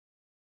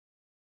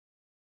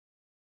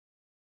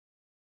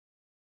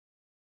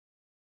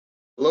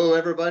Hello,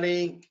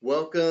 everybody.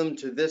 Welcome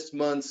to this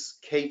month's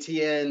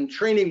KTN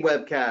training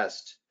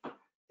webcast.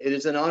 It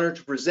is an honor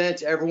to present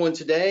to everyone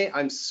today.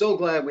 I'm so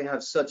glad we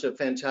have such a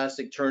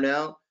fantastic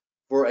turnout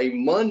for a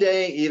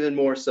Monday, even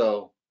more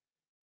so.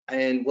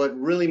 And what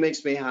really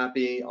makes me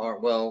happy are,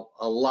 well,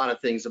 a lot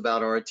of things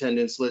about our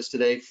attendance list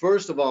today.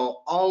 First of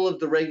all of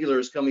the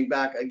regulars coming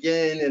back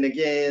again and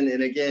again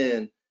and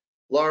again.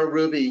 Laura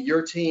Ruby,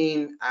 your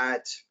team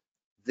at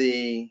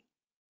the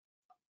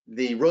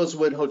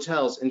Rosewood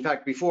Hotels. In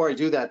fact, before I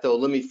do that though,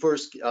 let me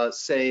first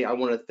say I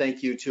want to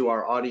thank you to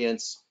our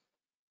audience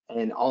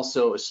and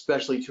also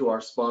especially to our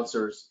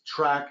sponsors,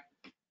 Track,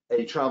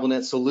 a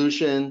TravelNet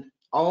solution.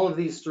 All of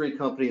these three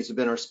companies have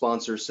been our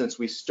sponsors since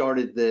we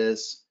started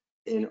this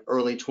in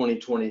early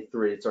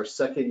 2023. It's our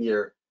second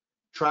year.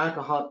 Track,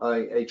 a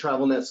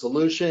TravelNet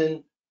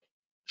solution.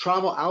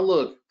 Travel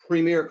Outlook,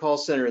 premier call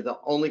center, the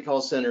only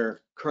call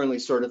center currently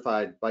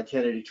certified by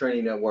Kennedy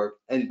Training Network,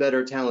 and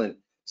Better Talent,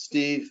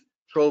 Steve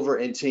Trover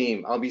and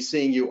team. I'll be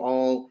seeing you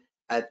all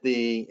at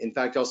in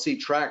fact, I'll see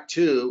Track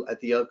too at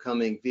the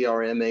upcoming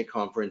VRMA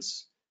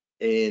conference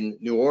in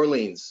New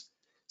Orleans.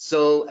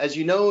 So as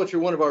you know, if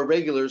you're one of our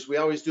regulars, we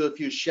always do a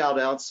few shout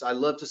outs. I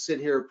love to sit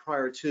here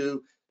prior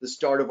to the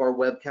start of our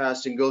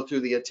webcast and go through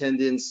the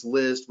attendance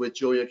list with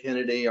Julia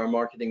Kennedy, our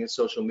marketing and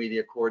social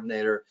media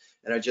coordinator.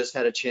 And I just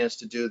had a chance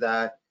to do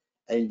that.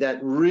 And that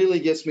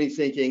really gets me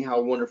thinking how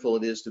wonderful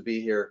it is to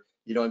be here.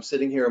 You know, I'm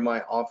sitting here in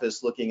my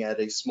office looking at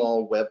a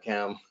small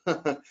webcam,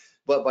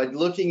 but by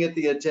looking at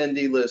the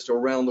attendee list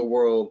around the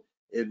world,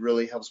 it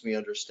really helps me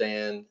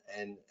understand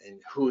and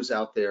who's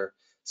out there.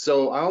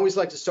 So I always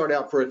like to start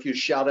out for a few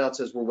shout outs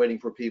as we're waiting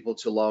for people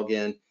to log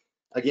in.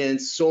 Again,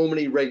 so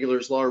many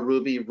regulars, Laura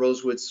Ruby,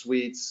 Rosewood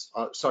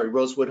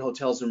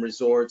Hotels and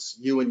Resorts,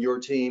 you and your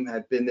team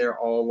have been there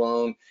all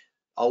along.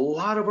 A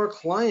lot of our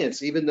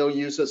clients, even though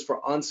use us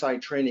for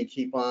on-site training,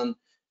 keep on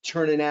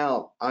turning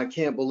out. I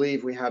can't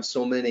believe we have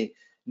so many.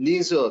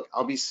 Nizuk,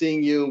 I'll be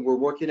seeing you. We're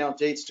working out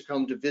dates to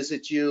come to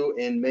visit you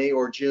in May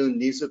or June.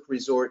 Nizuk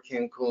Resort,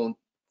 Cancun,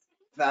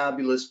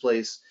 fabulous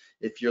place.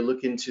 If you're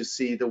looking to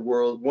see the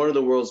world, one of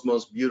the world's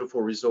most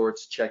beautiful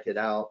resorts, check it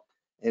out.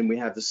 And we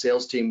have the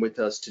sales team with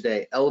us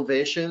today.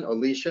 Elevation,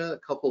 Alicia, a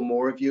couple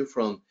more of you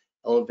from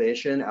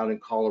Elevation out in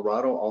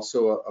Colorado,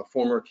 also a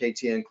former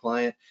KTN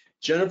client.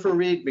 Jennifer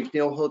Reed,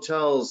 McNeil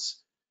Hotels.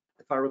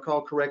 If I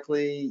recall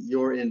correctly,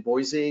 you're in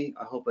Boise.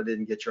 I hope I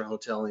didn't get your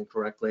hotel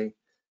incorrectly.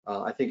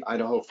 I think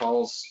Idaho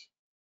Falls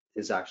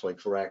is actually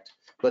correct.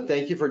 But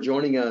thank you for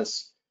joining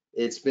us.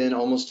 It's been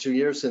almost 2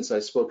 years since I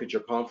spoke at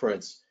your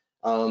conference.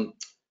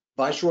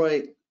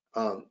 Viceroy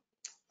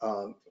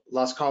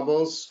Los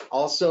Cabos.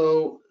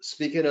 Also,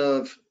 speaking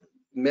of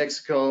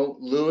Mexico,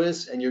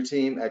 Luis and your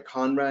team at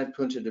Conrad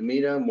Punta de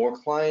Mita, more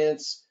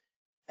clients.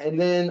 And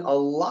then a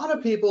lot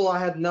of people I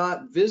had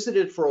not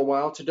visited for a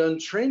while to done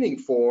training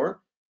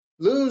for.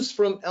 Luz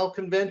from El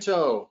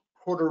Convento,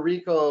 Puerto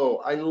Rico.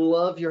 I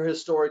love your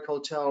historic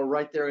hotel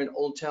right there in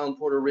Old Town,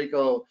 Puerto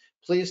Rico.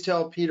 Please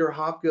tell Peter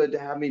Hopgood to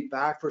have me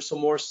back for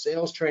some more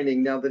sales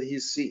training now that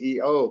he's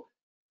CEO.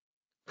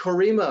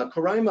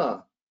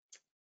 Karima,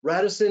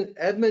 Radisson,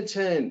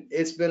 Edmonton.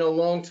 It's been a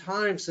long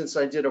time since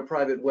I did a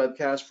private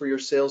webcast for your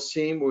sales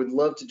team. Would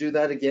love to do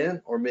that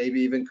again, or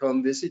maybe even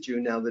come visit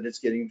you now that it's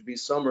getting to be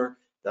summer.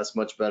 That's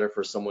much better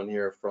for someone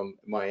here from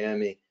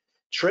Miami.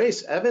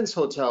 Trace, Evans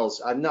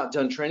Hotels. I've not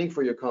done training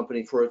for your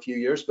company for a few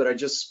years, but I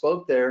just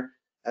spoke there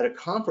at a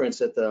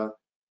conference at the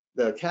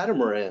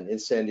Catamaran in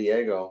San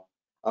Diego.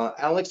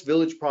 Alex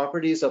Village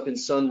Properties up in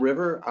Sun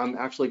River. I'm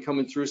actually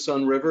coming through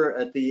Sun River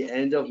at the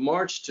end of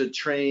March to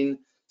train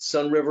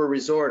Sun River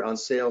Resort on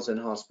sales and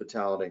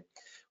hospitality.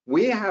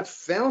 We have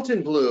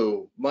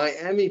Fontainebleau,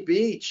 Miami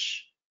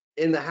Beach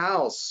in the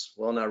house.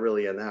 Well, not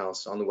really in the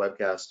house, on the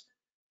webcast.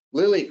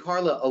 Lily,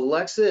 Carla,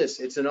 Alexis,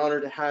 it's an honor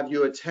to have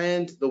you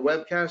attend the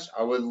webcast.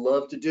 I would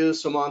love to do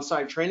some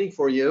on-site training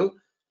for you.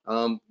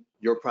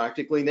 You're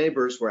practically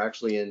neighbors. We're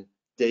actually in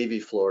Davie,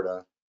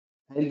 Florida.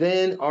 And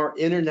then our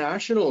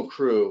international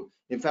crew,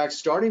 in fact,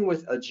 starting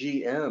with a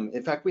GM.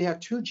 In fact, we have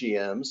two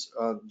GMs,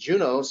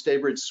 Juno,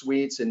 Staybridge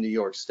Suites in New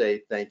York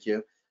State, thank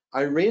you.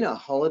 Irina,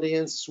 Holiday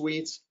Inn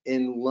Suites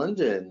in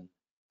London.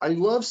 I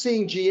love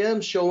seeing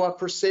GMs show up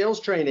for sales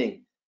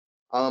training.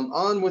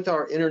 On with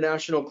our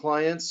international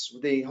clients,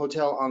 the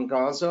Hotel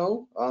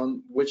Angazo,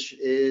 which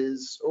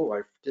is, oh,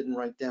 I didn't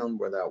write down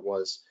where that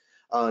was.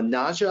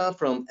 Naja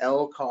from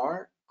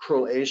Elcar,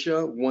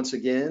 Croatia, once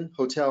again,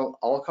 Hotel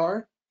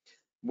Alcar.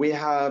 We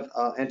have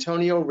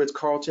Antonio,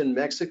 Ritz-Carlton,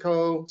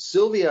 Mexico.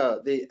 Sylvia,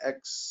 the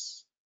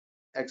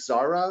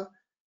Exara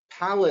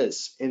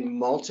Palace in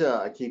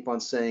Malta. I keep on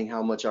saying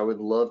how much I would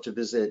love to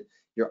visit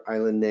your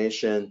island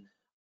nation.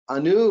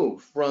 Anu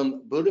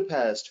from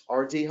Budapest,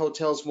 RD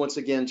Hotels once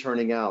again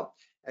turning out.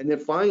 And then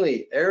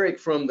finally, Eric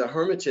from the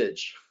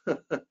Hermitage.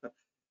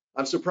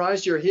 I'm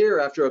surprised you're here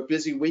after a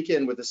busy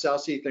weekend with the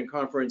Southeastern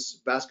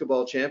Conference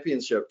Basketball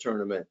Championship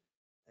Tournament.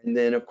 And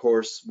then, of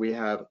course, we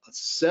have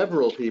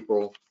several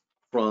people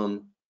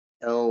from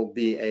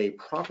LBA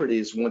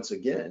Properties once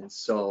again,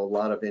 so a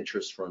lot of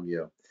interest from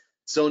you.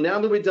 So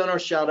now that we've done our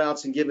shout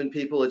outs and given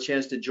people a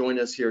chance to join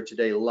us here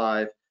today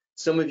live,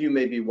 some of you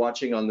may be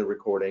watching on the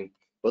recording,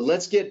 but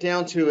let's get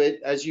down to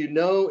it. As you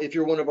know, if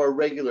you're one of our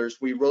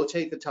regulars, we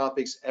rotate the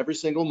topics every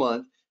single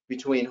month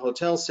between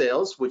hotel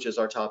sales, which is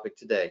our topic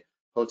today,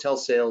 hotel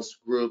sales,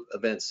 group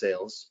event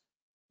sales.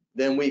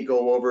 Then we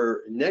go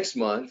over next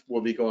month,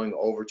 we'll be going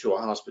over to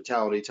a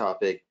hospitality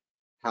topic,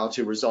 how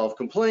to resolve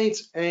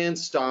complaints and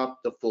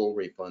stop the full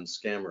refund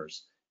scammers.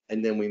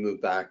 And then we move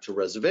back to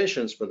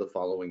reservations for the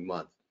following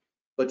month.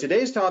 But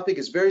today's topic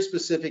is very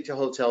specific to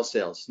hotel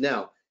sales.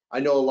 Now, I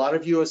know a lot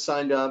of you have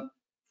signed up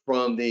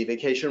from the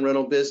vacation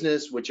rental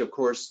business, which of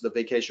course the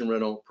vacation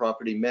rental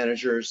property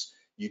managers,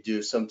 you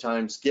do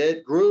sometimes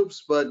get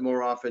groups, but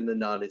more often than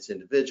not, it's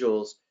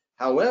individuals.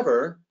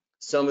 However,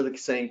 some of the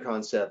same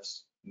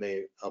concepts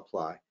may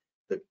apply.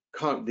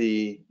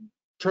 The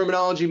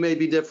terminology may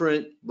be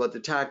different, but the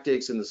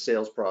tactics and the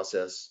sales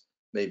process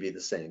may be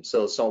the same.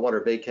 So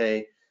Saltwater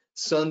Vacay,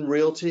 Sun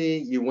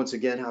Realty, you once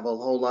again have a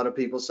whole lot of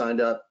people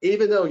signed up,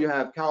 even though you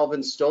have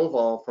Calvin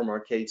Stovall from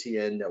our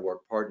KTN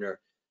network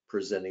partner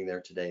presenting there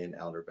today in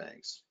Outer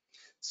Banks.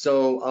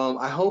 So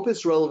I hope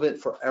it's relevant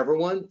for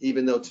everyone,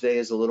 even though today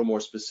is a little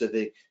more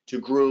specific to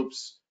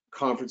groups,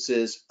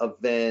 conferences,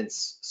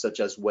 events such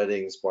as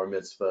weddings, bar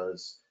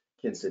mitzvahs,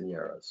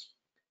 quinceañeras.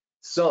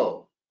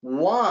 So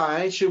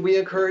why should we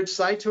encourage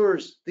site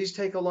tours? These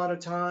take a lot of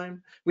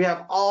time. We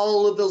have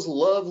all of those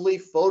lovely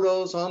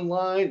photos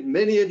online.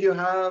 Many of you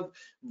have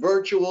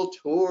virtual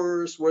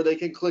tours where they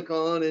can click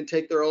on and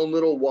take their own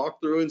little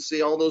walkthrough and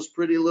see all those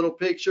pretty little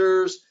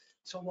pictures.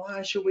 So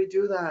why should we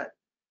do that?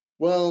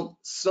 Well,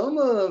 some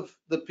of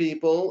the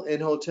people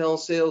in hotel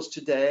sales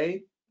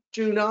today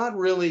do not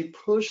really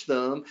push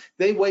them.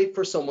 They wait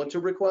for someone to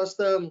request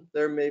them.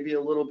 There may be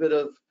a little bit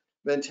of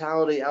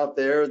mentality out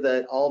there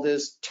that all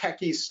this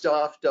techie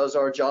stuff does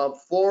our job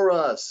for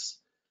us.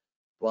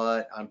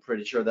 But I'm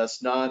pretty sure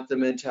that's not the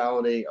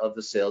mentality of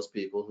the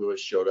salespeople who have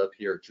showed up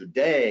here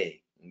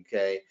today,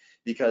 okay?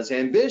 Because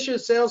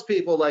ambitious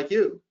salespeople like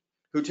you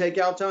who take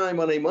out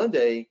time on a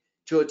Monday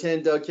to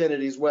attend Doug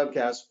Kennedy's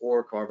webcast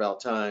or carve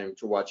out time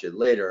to watch it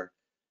later,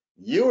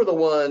 you are the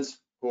ones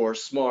who are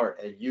smart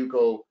and you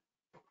go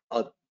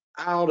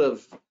out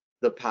of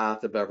the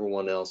path of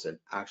everyone else and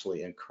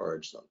actually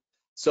encourage them.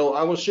 So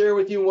I will share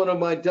with you one of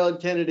my Doug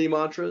Kennedy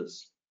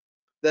mantras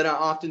that I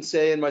often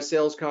say in my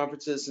sales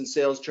conferences and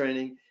sales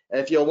training.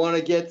 If you want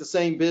to get the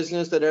same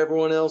business that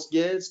everyone else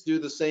gets, do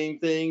the same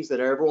things that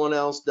everyone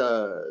else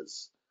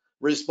does.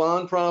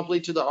 Respond promptly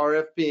to the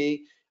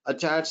RFP,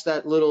 attach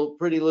that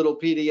pretty little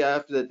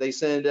PDF that they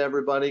send to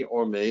everybody,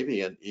 or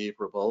maybe an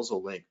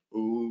e-proposal link.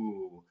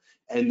 Ooh.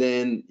 And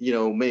then,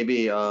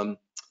 maybe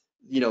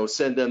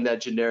send them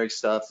that generic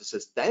stuff that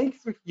says, thank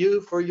you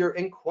for your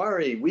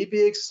inquiry. We'd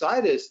be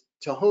excited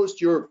to host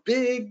your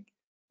big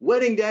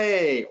wedding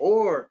day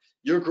or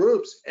your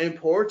group's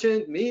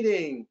important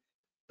meeting.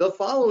 The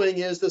following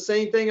is the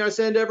same thing I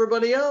send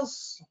everybody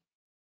else.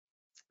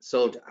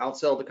 So to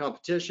outsell the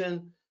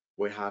competition,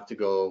 we have to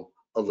go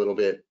a little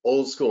bit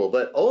old school,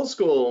 but old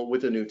school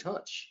with a new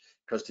touch,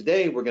 because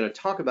today we're going to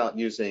talk about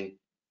using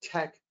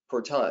tech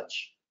for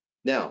touch.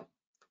 Now,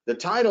 the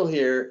title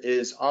here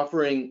is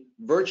offering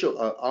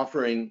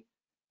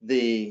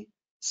the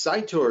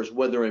site tours,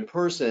 whether in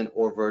person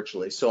or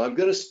virtually. So I'm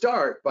going to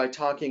start by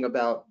talking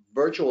about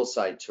virtual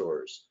site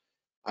tours.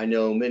 I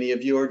know many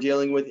of you are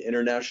dealing with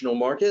international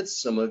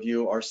markets. Some of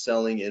you are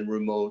selling in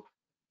remote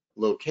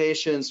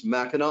locations.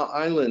 Mackinac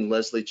Island,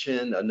 Leslie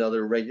Chin,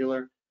 another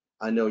regular.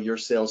 I know your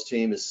sales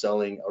team is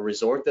selling a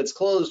resort that's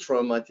closed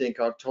from, I think,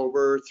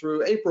 October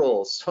through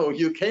April. So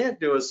you can't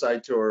do a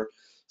site tour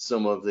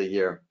some of the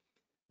year.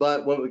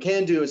 But what we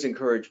can do is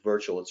encourage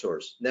virtual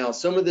tours. Now,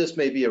 some of this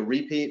may be a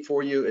repeat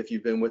for you if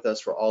you've been with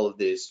us for all of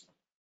these.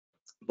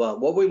 But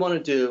what we want to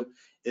do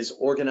is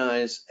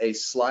organize a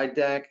slide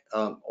deck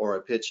or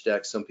a pitch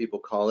deck, some people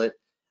call it,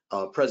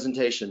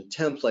 presentation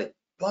template.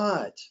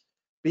 But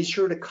be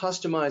sure to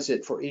customize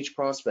it for each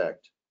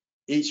prospect,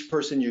 each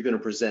person you're going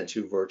to present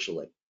to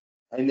virtually.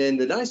 And then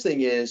the nice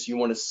thing is you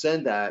want to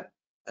send that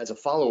as a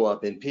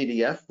follow-up in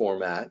PDF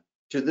format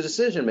to the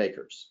decision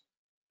makers.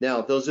 Now,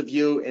 those of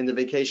you in the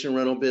vacation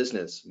rental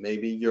business,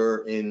 maybe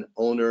you're in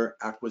owner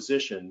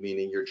acquisition,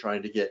 meaning you're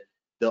trying to get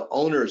the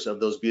owners of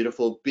those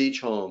beautiful beach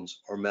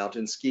homes or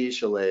mountain ski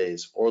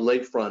chalets or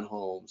lakefront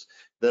homes.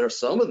 There are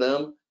some of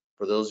them,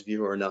 for those of you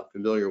who are not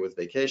familiar with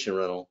vacation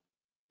rental,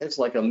 it's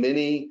like a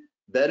mini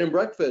bed and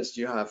breakfast.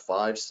 You have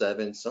 5,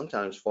 7,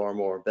 sometimes far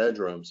more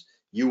bedrooms.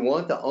 You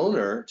want the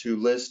owner to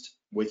list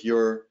with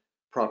your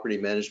property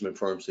management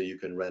firm so you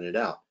can rent it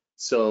out.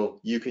 So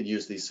you could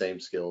use these same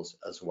skills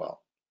as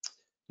well.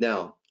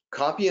 Now,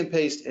 copy and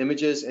paste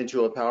images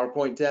into a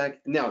PowerPoint deck.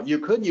 Now, you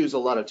could use a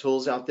lot of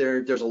tools out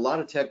there. There's a lot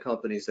of tech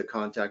companies that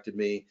contacted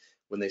me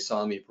when they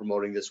saw me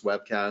promoting this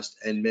webcast,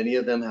 and many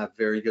of them have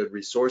very good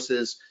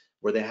resources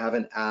where they have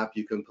an app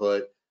you can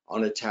put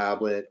on a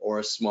tablet or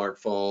a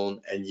smartphone,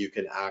 and you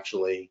can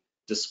actually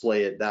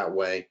display it that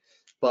way.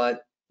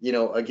 But You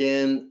know,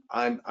 again,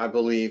 I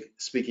believe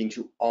speaking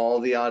to all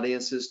the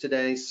audiences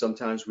today,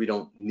 sometimes we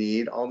don't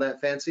need all that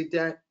fancy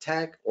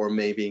tech, or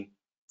maybe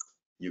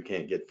you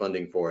can't get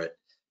funding for it.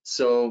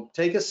 So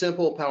take a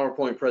simple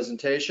PowerPoint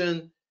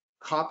presentation,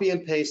 copy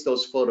and paste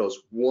those photos.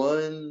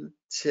 One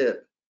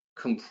tip,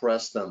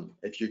 compress them.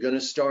 If you're going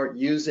to start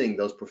using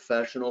those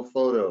professional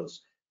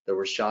photos that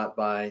were shot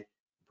by a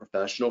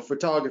professional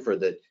photographer,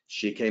 that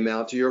she came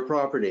out to your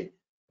property,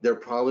 they're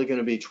probably going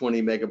to be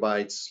 20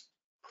 megabytes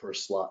per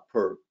slot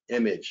per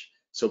image.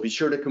 So be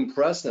sure to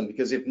compress them,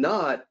 because if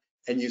not,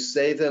 and you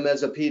save them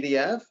as a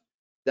PDF,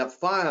 that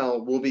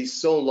file will be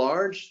so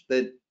large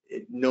that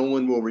no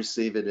one will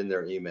receive it in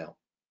their email.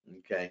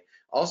 Okay.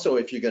 Also,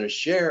 if you're going to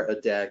share a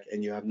deck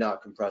and you have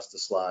not compressed the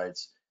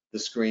slides, the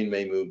screen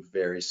may move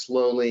very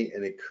slowly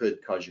and it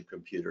could cause your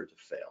computer to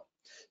fail.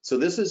 So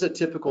this is a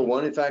typical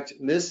one. In fact,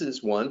 this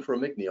is one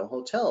from McNeil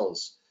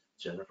Hotels.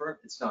 Jennifer,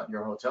 it's not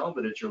your hotel,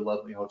 but it's your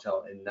lovely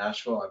hotel in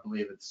Nashville. I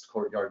believe it's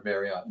Courtyard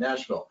Marriott,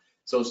 Nashville.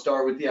 So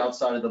start with the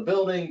outside of the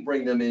building,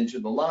 bring them into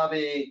the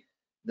lobby,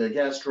 the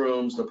guest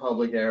rooms, the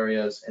public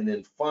areas, and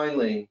then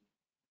finally,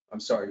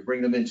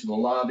 bring them into the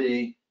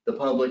lobby, the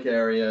public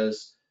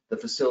areas, the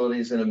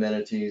facilities and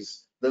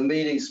amenities, the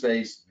meeting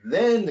space,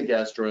 then the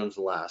guest rooms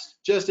last,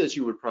 just as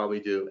you would probably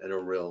do in a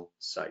real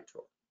site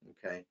tour,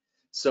 okay?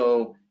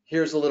 So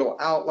here's a little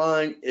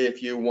outline.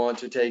 If you want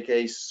to take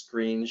a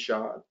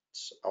screenshot,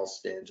 I'll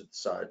stand to the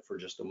side for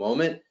just a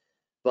moment,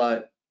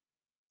 but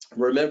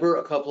remember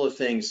a couple of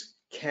things.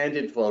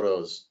 Candid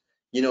photos.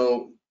 You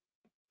know,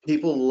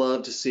 people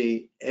love to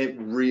see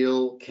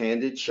real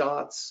candid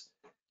shots.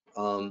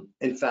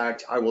 In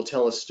fact, I will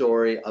tell a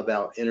story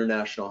about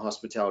International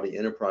Hospitality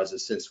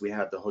Enterprises, since we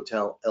have the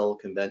Hotel El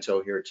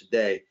Convento here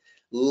today.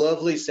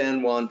 Lovely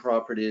San Juan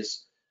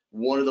properties.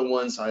 One of the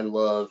ones I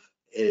love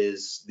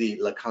is the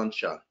La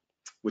Concha,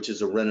 which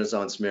is a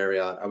Renaissance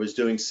Marriott. I was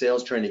doing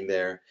sales training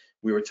there.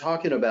 We were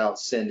talking about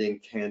sending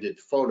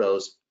candid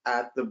photos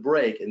at the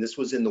break, and this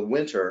was in the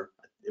winter.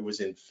 It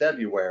was in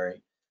February,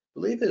 I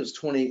believe it was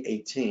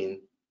 2018.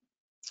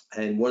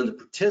 And one of the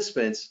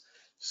participants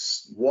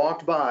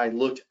walked by,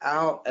 looked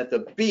out at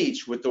the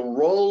beach with the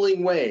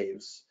rolling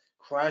waves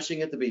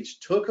crashing at the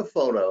beach, took a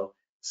photo,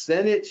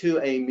 sent it to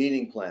a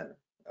meeting planner,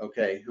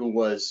 okay, who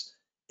was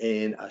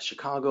in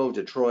Chicago,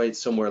 Detroit,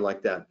 somewhere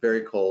like that,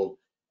 very cold.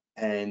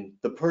 And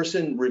the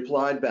person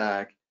replied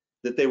back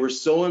that they were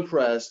so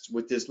impressed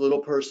with this little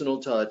personal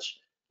touch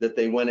that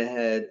they went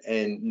ahead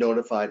and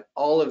notified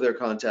all of their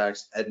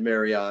contacts at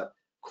Marriott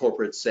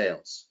corporate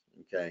sales,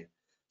 okay?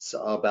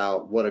 So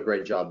about what a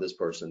great job this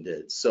person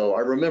did. So I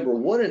remember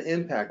what an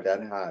impact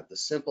that had, the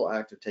simple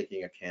act of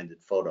taking a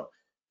candid photo.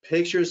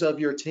 Pictures of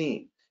your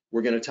team.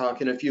 We're going to talk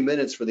in a few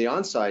minutes for the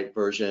on-site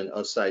version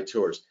of site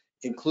tours.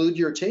 Include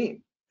your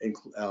team,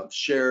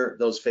 share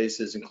those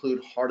faces,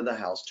 include heart of the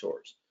house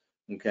tours.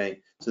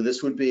 Okay, so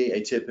this would be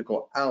a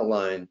typical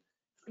outline,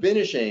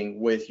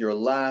 finishing with your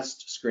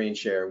last screen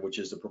share, which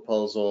is the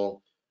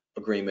proposal,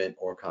 agreement,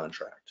 or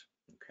contract.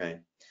 Okay.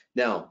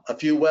 Now, a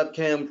few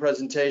webcam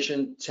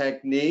presentation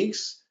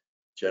techniques.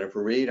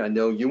 Jennifer Reed, I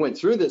know you went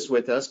through this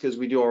with us because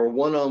we do our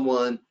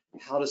one-on-one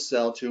how to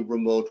sell to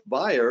remote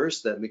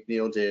buyers that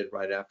McNeil did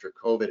right after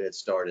COVID had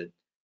started.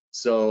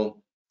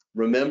 So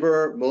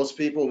remember, most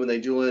people, when they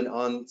do an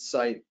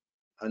on-site,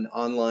 an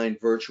online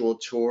virtual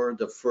tour,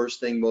 the first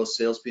thing most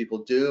salespeople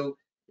do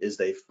is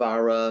they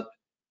fire up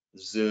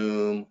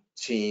Zoom,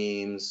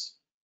 Teams,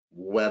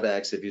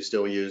 WebEx, if you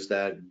still use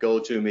that,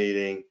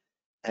 GoToMeeting,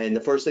 and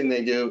the first thing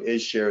they do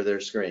is share their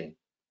screen.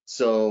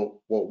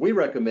 So what we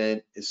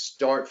recommend is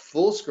start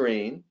full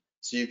screen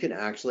so you can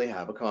actually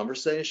have a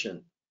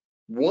conversation.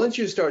 Once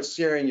you start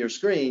sharing your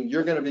screen,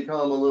 you're going to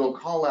become a little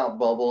call out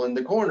bubble in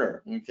the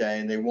corner, okay?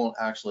 And they won't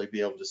actually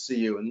be able to see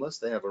you unless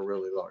they have a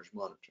really large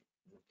monitor,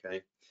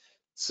 okay?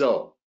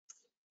 So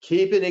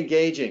keep it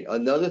engaging.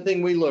 Another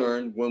thing we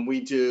learned when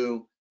we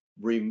do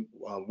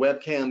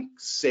webcam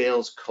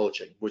sales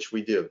coaching, which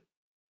we do,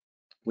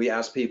 we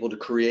ask people to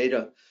create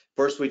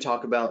first we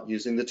talk about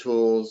using the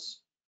tools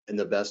and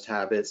the best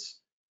habits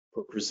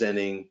for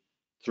presenting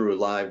through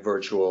live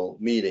virtual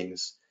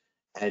meetings.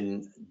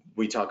 And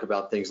we talk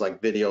about things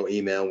like video,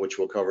 email, which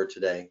we'll cover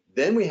today.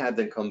 Then we have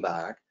them come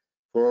back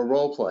for a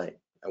role play,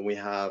 and we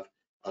have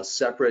a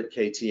separate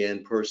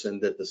KTN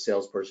person that the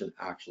salesperson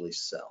actually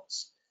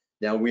sells.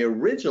 Now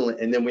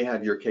and then we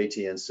have your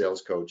KTN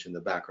sales coach in the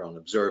background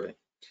observing.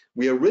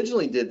 We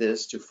originally did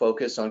this to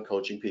focus on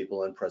coaching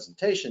people on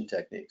presentation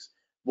techniques.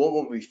 Well,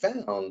 what we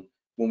found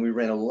when we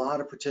ran a lot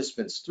of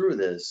participants through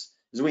this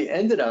is we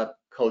ended up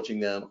coaching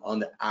them on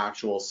the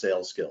actual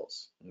sales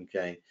skills,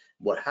 okay?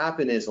 What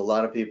happened is a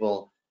lot of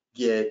people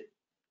get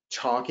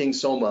talking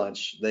so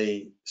much,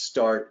 they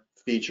start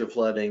feature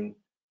flooding,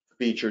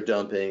 feature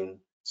dumping.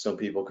 Some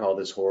people call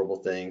this horrible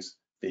things,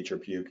 feature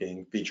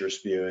puking, feature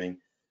spewing.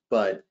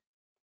 But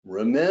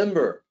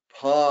remember,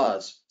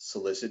 pause,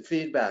 solicit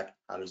feedback.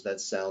 How does that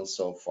sound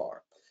so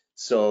far?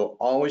 So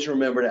always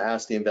remember to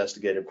ask the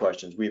investigative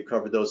questions. We've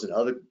covered those in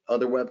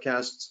other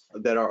webcasts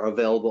that are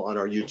available on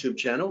our YouTube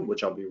channel,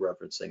 which I'll be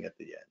referencing at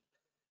the end.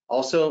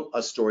 Also,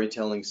 a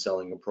storytelling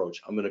selling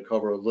approach. I'm going to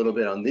cover a little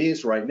bit on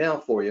these right now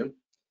for you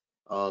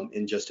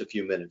in just a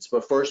few minutes.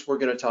 But first, we're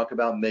going to talk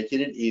about making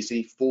it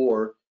easy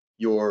for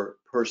your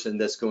person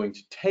that's going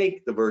to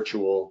take the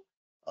virtual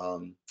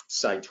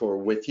site tour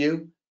with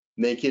you,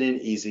 making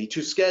it easy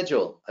to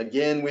schedule.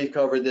 Again, we've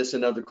covered this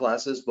in other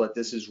classes, but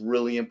this is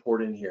really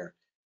important here.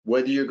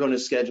 Whether you're going to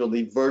schedule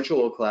the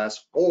virtual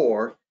class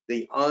or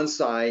the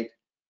on-site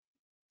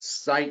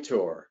site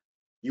tour,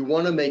 you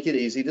want to make it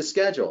easy to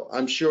schedule.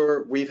 I'm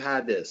sure we've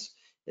had this.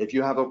 If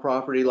you have a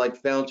property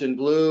like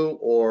Fontainebleau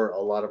or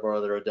a lot of our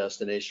other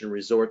destination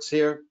resorts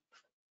here,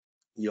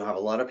 you have a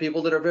lot of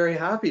people that are very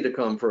happy to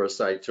come for a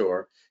site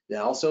tour.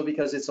 Now, also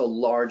because it's a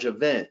large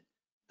event.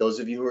 Those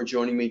of you who are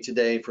joining me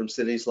today from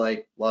cities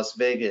like Las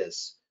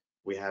Vegas,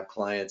 we have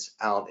clients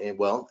out in,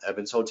 well,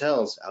 Evans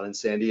Hotels out in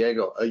San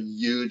Diego, a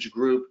huge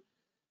group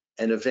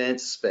and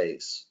event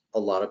space. A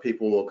lot of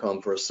people will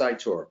come for a site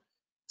tour.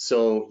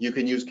 So you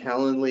can use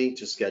Calendly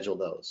to schedule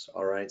those,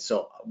 all right?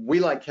 So we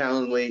like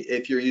Calendly.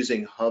 If you're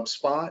using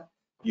HubSpot,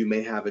 you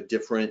may have a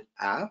different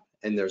app,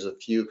 and there's a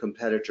few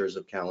competitors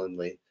of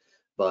Calendly,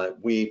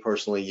 but we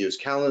personally use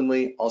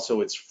Calendly.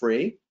 Also, it's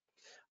free.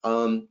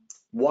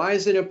 Why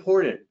is it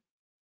important?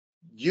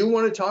 You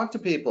want to talk to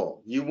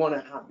people. You want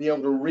to be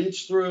able to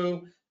reach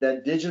through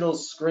that digital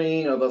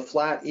screen of a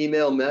flat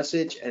email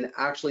message and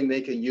actually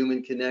make a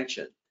human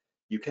connection.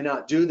 You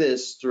cannot do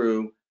this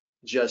through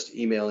just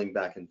emailing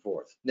back and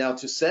forth. Now,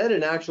 to set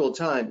an actual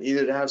time,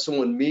 either to have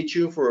someone meet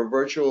you for a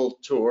virtual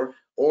tour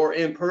or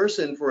in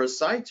person for a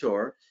site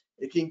tour,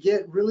 it can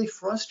get really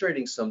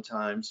frustrating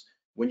sometimes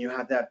when you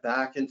have that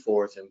back and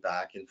forth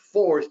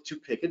to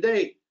pick a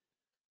date.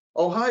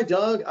 Oh, hi,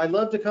 Doug. I'd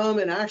love to come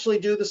and actually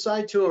do the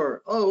site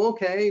tour. Oh,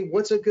 okay.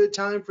 What's a good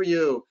time for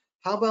you?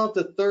 How about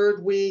the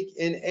third week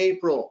in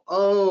April?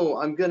 Oh,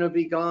 I'm going to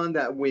be gone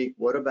that week.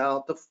 What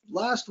about the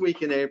last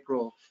week in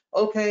April?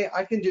 Okay,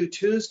 I can do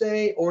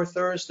Tuesday or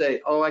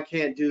Thursday. Oh, I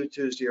can't do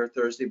Tuesday or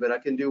Thursday, but I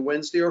can do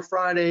Wednesday or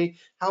Friday.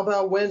 How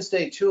about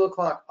Wednesday, 2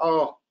 o'clock?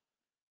 Oh,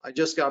 I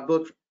just got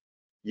booked.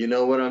 You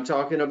know what I'm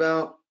talking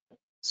about?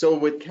 So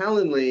with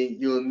Calendly,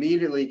 you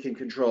immediately can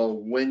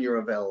control when you're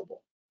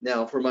available.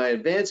 Now, for my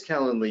advanced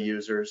Calendly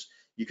users,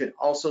 you can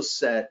also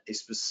set a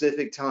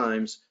specific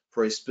times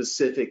for a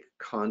specific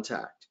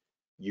contact.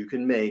 You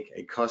can make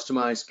a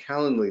customized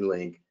Calendly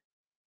link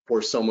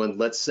for someone,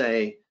 let's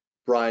say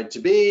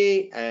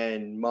bride-to-be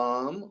and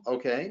mom,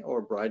 okay,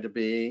 or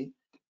bride-to-be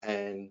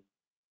and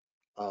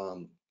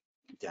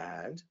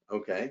dad,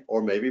 okay,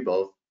 or maybe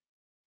both.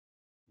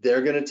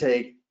 They're going to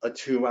take a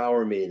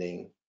 2-hour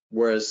meeting,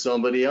 whereas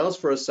somebody else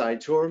for a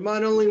site tour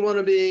might only want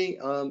to be,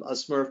 a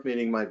Smurf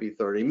meeting might be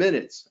 30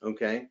 minutes,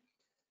 okay?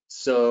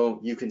 So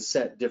you can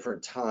set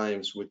different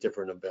times with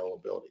different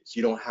availabilities.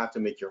 You don't have to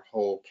make your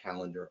whole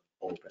calendar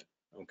open,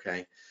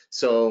 okay?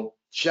 So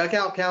check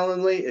out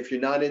Calendly. If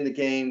you're not in the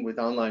game with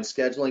online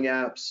scheduling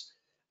apps,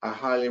 I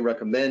highly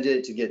recommend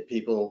it to get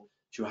people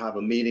to have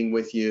a meeting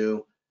with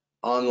you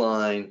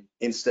online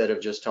instead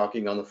of just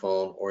talking on the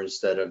phone or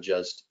instead of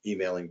just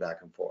emailing back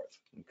and forth,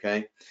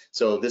 okay?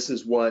 So this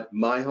is what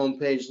my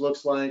homepage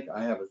looks like.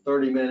 I have a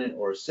 30-minute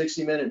or a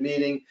 60-minute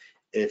meeting.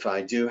 If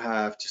I do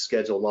have to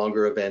schedule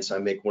longer events, I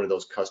make one of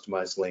those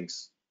customized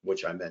links,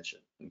 which I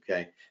mentioned,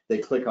 okay? They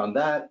click on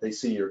that, they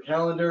see your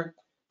calendar.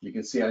 You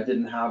can see I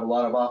didn't have a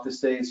lot of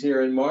office days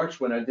here in March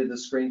when I did the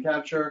screen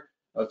capture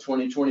of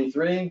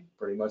 2023,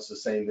 pretty much the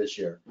same this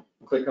year.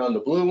 Click on the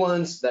blue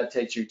ones, that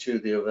takes you to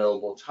the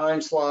available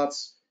time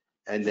slots,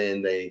 and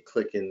then they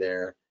click in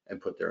there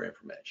and put their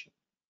information,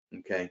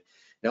 okay?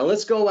 Now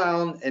let's go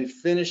out and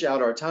finish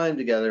out our time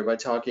together by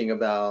talking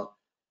about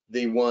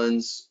the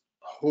ones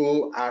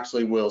who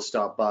actually will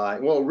stop by.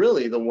 Well,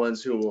 really the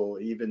ones who will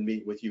even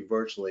meet with you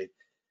virtually.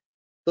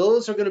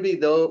 Those are going to be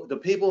the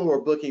people who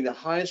are booking the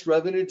highest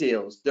revenue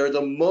deals. They're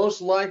the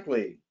most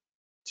likely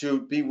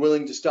to be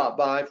willing to stop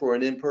by for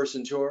an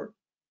in-person tour.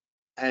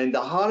 And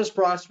the hottest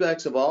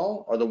prospects of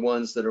all are the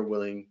ones that are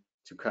willing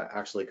to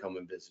actually come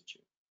and visit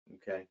you,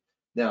 okay?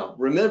 Now,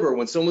 remember,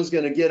 when someone's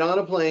going to get on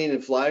a plane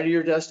and fly to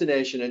your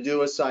destination and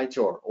do a site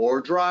tour,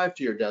 or drive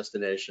to your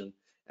destination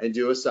and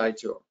do a site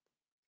tour,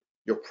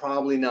 you're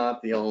probably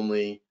not the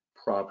only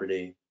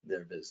property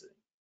they're visiting,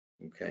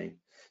 okay?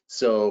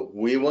 So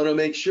we want to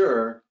make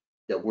sure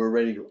that we're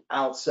ready to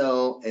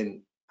outsell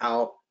and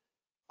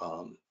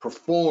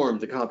perform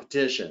the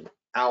competition,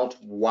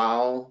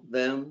 wow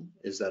them.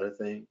 Is that a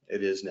thing?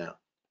 It is now.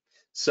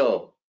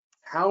 So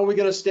how are we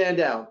going to stand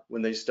out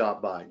when they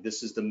stop by?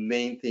 This is the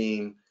main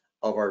theme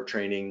of our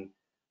training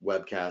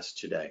webcast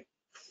today.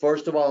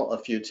 First of all, a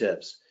few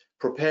tips.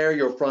 Prepare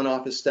your front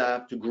office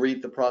staff to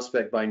greet the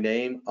prospect by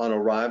name on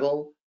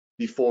arrival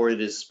before it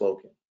is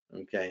spoken,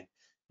 okay?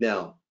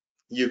 Now,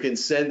 you can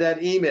send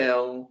that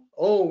email,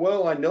 oh,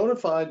 well, I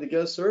notified the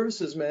guest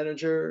services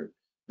manager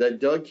that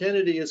Doug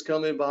Kennedy is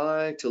coming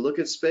by to look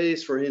at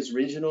space for his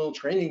regional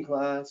training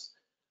class,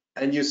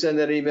 and you send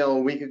that email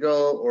a week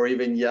ago or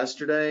even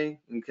yesterday,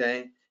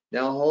 okay?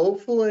 Now,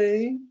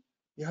 hopefully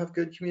you have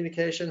good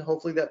communication.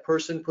 Hopefully that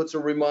person puts a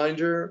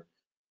reminder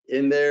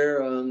in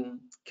their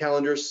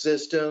calendar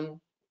system,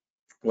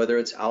 whether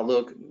it's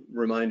Outlook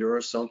reminder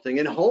or something,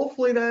 and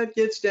hopefully that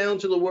gets down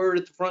to the word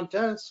at the front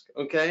desk,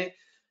 okay?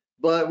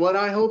 But what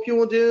I hope you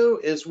will do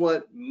is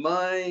what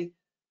my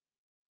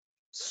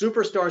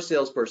superstar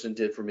salesperson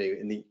did for me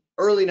in the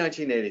early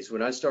 1980s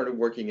when I started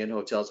working in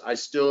hotels. I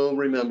still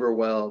remember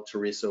well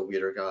Teresa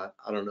Wiedergott.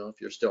 I don't know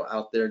if you're still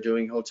out there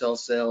doing hotel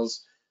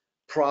sales.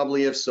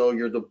 Probably, if so,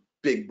 you're the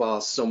big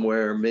boss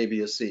somewhere,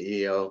 maybe a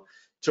CEO.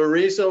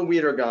 Teresa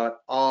Wiedergott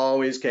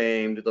always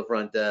came to the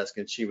front desk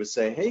and she would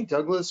say, "Hey,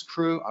 Douglas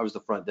Crew," I was the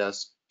front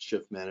desk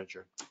shift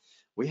manager,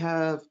 "we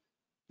have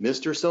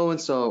Mr.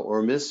 So-and-so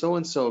or Miss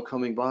So-and-so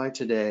coming by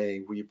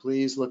today. Will you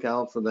please look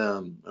out for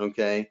them?"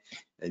 Okay.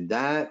 And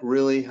that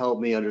really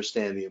helped me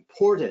understand the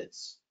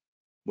importance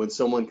when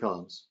someone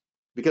comes.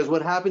 Because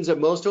what happens at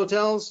most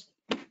hotels,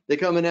 they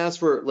come and ask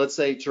for, let's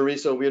say,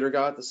 Teresa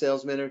Wiedergott, the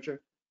sales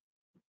manager.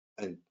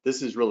 And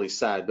this is really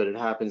sad, but it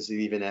happens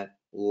even at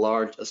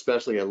large,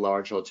 especially at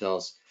large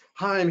hotels.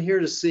 "Hi, I'm here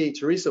to see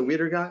Teresa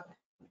Wiedergott.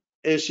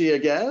 Is she a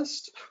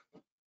guest?"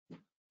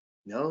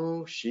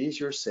 "No, she's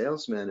your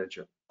sales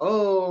manager."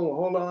 "Oh,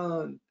 hold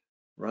on."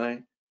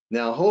 Right?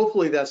 Now,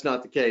 hopefully that's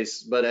not the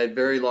case, but at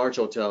very large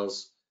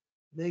hotels,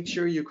 make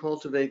sure you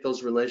cultivate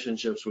those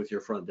relationships with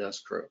your front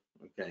desk crew.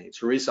 Okay,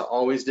 Teresa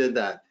always did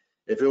that.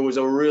 If it was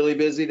a really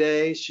busy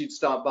day, she'd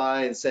stop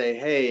by and say,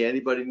 "Hey,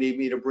 anybody need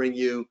me to bring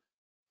you,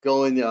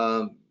 go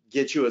and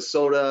get you a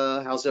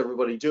soda? How's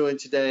everybody doing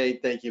today?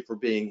 Thank you for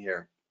being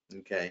here."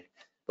 Okay,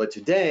 but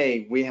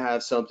today we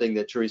have something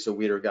that Teresa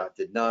Wiedergott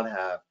did not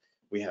have.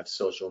 We have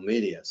social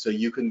media. So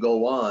you can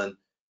go on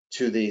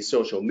to the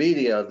social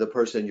media of the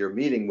person you're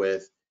meeting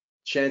with.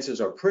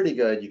 Chances are pretty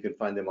good you can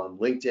find them on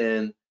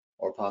LinkedIn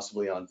or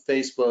possibly on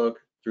Facebook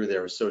through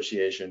their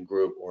association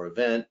group or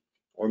event,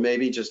 or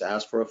maybe just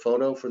ask for a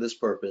photo for this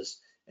purpose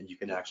and you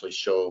can actually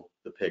show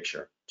the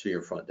picture to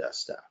your front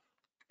desk staff.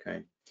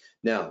 Okay.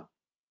 Now,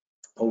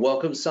 a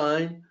welcome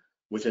sign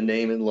with a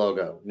name and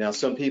logo. Now,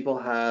 some people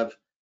have,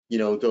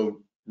 the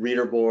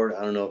reader board.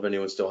 I don't know if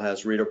anyone still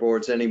has reader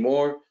boards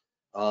anymore.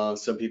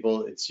 Some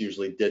people, it's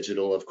usually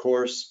digital, of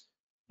course,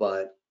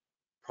 but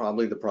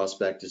probably the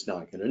prospect is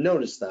not going to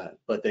notice that.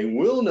 But they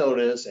will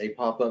notice a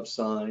pop-up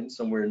sign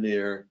somewhere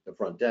near the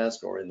front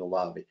desk or in the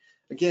lobby.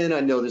 Again,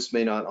 I know this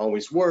may not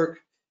always work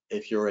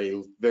if you're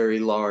a very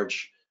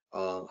large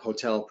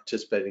hotel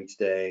participating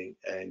today,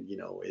 and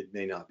it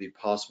may not be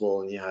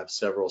possible and you have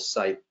several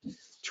site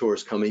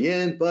tours coming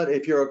in. But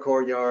if you're a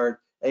Courtyard,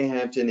 a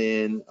Hampton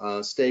Inn,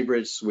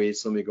 Staybridge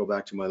Suites, let me go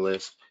back to my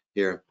list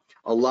here.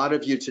 A lot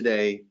of you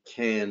today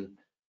can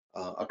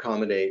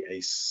accommodate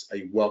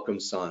a welcome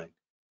sign.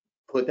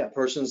 Put that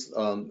person's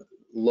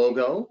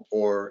logo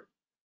or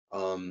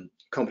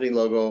company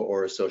logo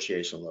or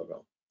association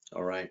logo.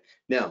 All right.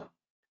 Now,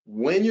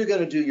 when you're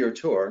going to do your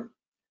tour,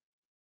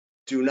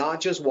 do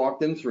not just walk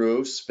them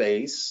through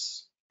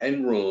space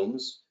and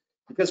rooms,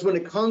 because when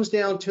it comes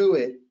down to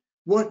it,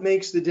 what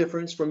makes the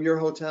difference from your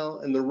hotel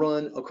and the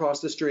run across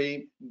the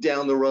street,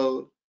 down the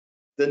road,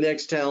 the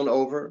next town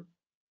over?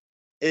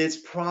 It's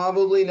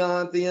probably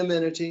not the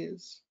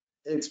amenities.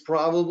 It's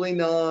probably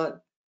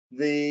not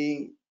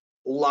the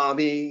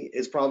lobby.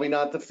 It's probably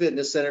not the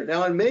fitness center.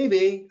 Now, and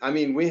maybe,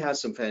 we have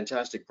some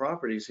fantastic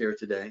properties here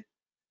today,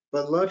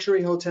 but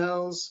luxury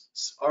hotels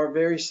are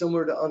very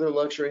similar to other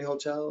luxury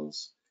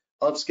hotels.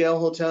 Upscale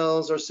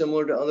hotels are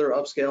similar to other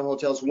upscale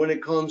hotels when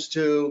it comes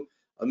to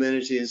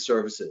amenities and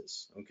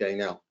services. Okay,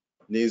 now,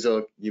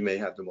 Nizo, you may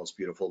have the most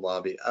beautiful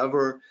lobby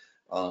ever.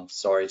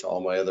 Sorry to all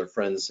my other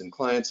friends and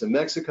clients in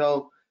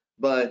Mexico,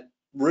 but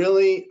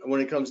really, when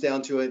it comes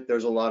down to it,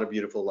 there's a lot of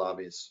beautiful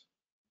lobbies.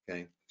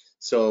 Okay,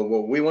 so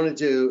what we want to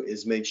do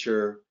is make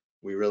sure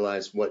we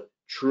realize what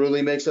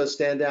truly makes us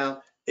stand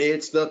out.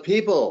 It's the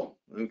people.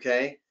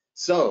 Okay,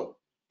 so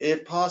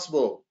if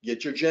possible,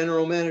 get your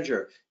general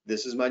manager.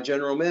 This is my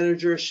general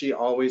manager. She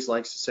always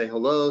likes to say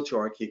hello to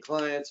our key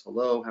clients.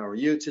 "Hello, how are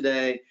you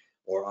today?"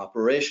 Or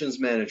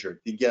operations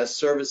manager, the guest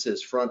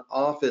services, front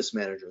office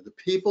manager, the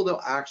people they'll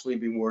actually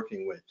be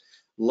working with.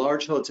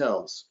 Large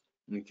hotels,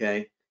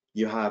 okay?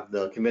 You have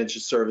the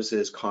convention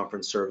services,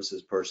 conference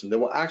services person that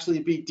will actually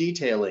be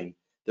detailing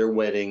their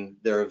wedding,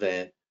 their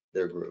event,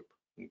 their group,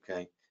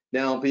 okay?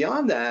 Now,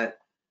 beyond that,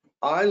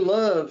 I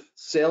love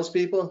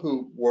salespeople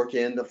who work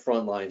in the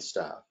frontline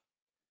staff.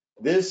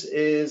 This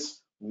is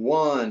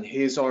Juan.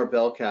 He's our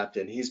bell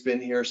captain. He's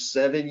been here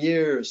 7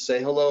 years.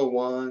 Say hello,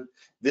 Juan.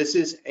 This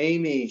is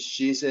Amy.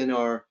 She's in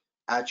our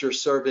at your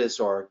service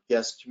or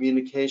guest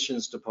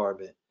communications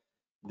department.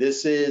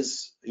 This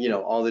is,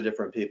 all the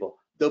different people.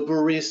 The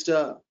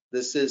barista.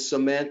 This is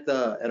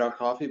Samantha at our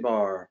coffee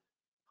bar.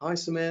 Hi,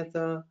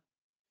 Samantha.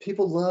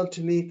 People love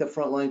to meet the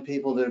frontline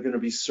people that are going to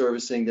be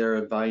servicing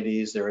their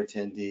invitees, their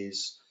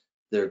attendees,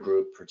 their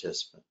group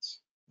participants.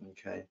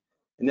 Okay.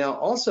 Now,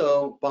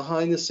 also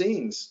behind the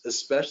scenes,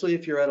 especially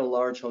if you're at a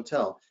large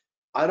hotel,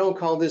 I don't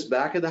call this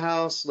back of the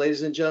house,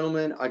 ladies and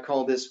gentlemen. I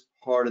call this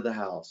heart of the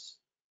house.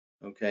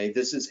 Okay.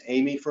 This is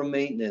Amy from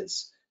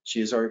maintenance. She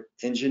is our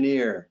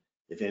engineer.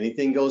 If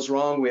anything goes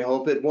wrong, we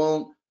hope it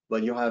won't,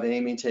 but you'll have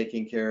Amy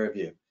taking care of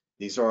you.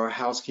 These are our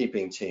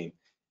housekeeping team.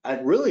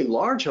 At really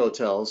large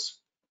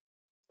hotels,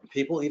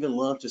 people even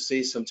love to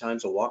see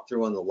sometimes a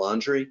walkthrough on the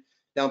laundry.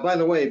 Now, by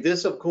the way,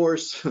 this of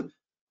course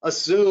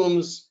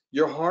assumes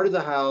your heart of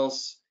the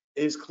house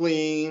is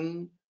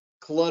clean,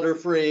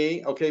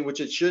 clutter-free, okay,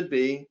 which it should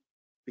be,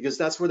 because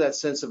that's where that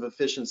sense of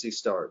efficiency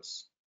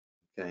starts,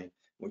 okay?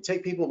 When we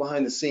take people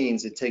behind the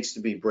scenes, it takes to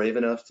be brave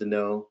enough to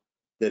know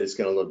that it's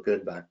going to look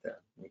good back there,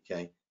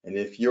 okay? And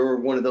if you're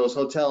one of those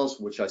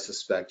hotels, which I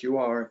suspect you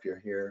are if you're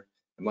here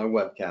in my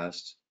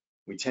webcast,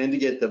 we tend to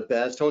get the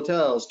best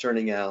hotels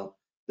turning out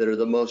that are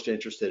the most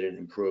interested in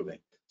improving.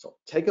 So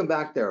take them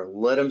back there,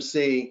 let them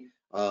see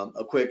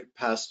a quick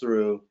pass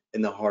through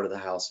in the heart of the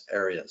house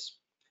areas.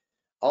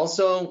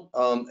 Also,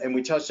 and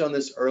we touched on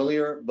this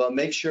earlier, but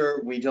make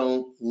sure we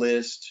don't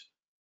list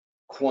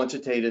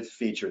quantitative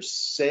features.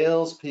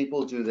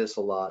 Salespeople do this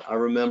a lot. I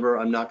remember,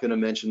 I'm not going to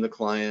mention the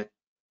client.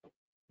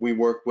 We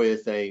work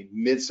with a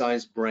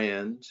mid-sized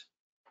brand,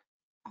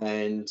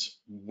 and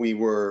we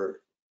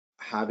were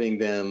having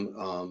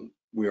them,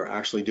 we were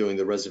actually doing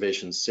the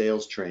reservation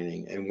sales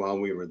training. And while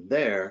we were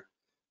there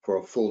for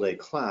a full day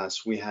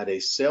class, we had a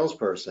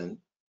salesperson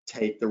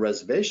take the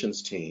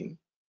reservations team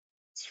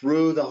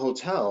through the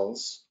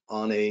hotels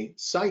on a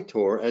site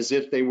tour as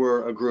if they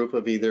were a group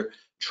of either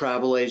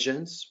travel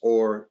agents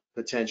or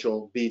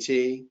potential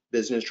BT,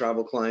 business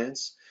travel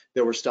clients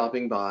that were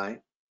stopping by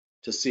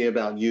to see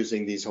about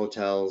using these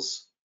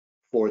hotels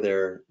for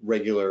their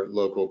regular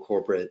local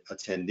corporate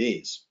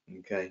attendees,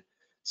 okay?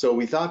 So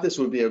we thought this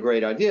would be a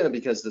great idea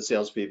because the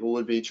salespeople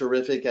would be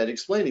terrific at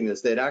explaining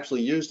this. They'd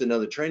actually used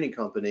another training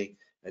company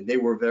and they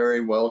were very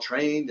well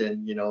trained,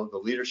 and you know, the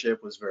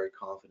leadership was very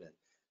confident.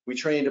 We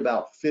trained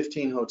about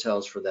 15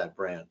 hotels for that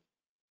brand.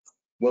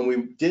 When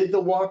we did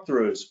the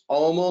walkthroughs,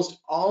 almost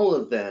all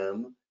of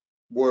them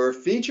were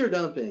feature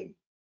dumping.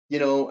 You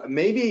know,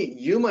 maybe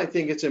you might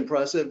think it's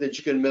impressive that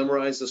you can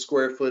memorize the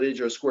square footage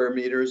or square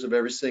meters of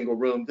every single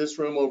room. This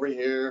room over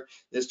here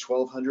is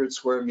 1,200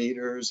 square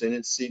meters and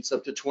it seats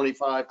up to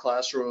 25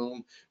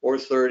 classroom or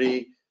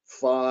 50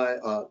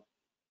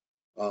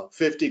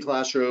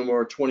 classroom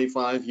or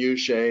 25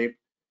 U-shape.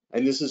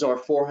 And this is our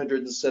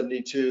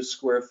 472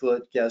 square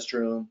foot guest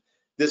room.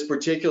 This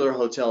particular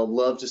hotel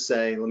loved to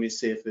say, let me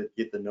see if it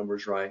get the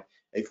numbers right,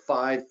 a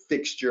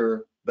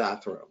 5-fixture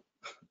bathroom.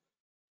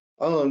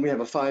 Oh, and we have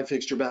a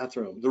 5-fixture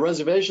bathroom. The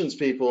reservations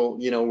people,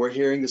 you know, were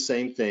hearing the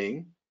same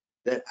thing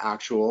that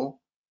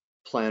actual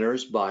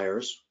planners,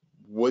 buyers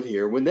would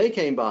hear when they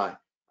came by.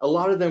 A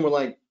lot of them were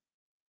like,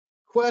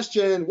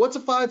 question, what's a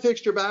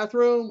 5-fixture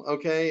bathroom?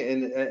 Okay,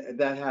 and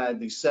that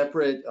had the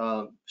separate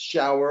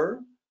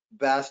shower,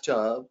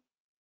 bathtub,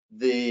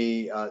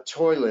 the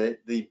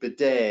toilet, the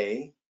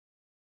bidet,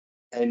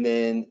 and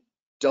then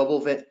double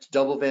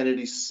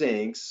vanity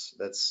sinks.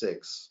 That's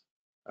 6.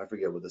 I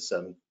forget what the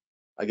 7th.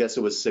 I guess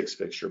it was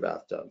 6-fixture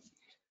bathtub.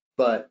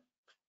 But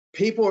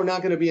people are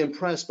not going to be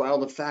impressed by all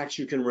the facts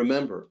you can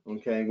remember.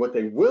 Okay, what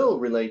they will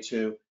relate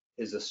to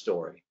is a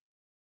story.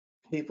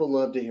 People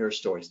love to hear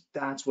stories.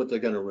 That's what they're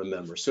going to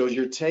remember. So as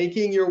you're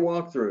taking your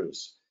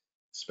walkthroughs,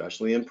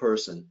 especially in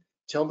person,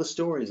 tell the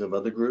stories of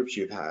other groups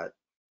you've had.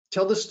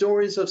 Tell the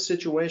stories of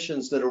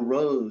situations that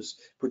arose,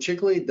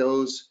 particularly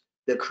those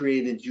that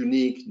created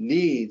unique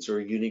needs or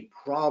unique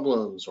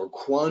problems or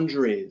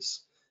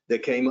quandaries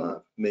that came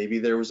up. Maybe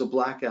there was a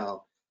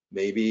blackout.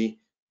 Maybe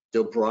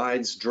the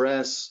bride's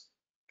dress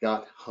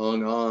got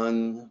hung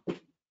on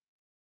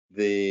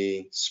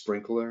the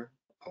sprinkler.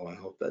 Oh, I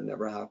hope that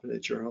never happened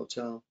at your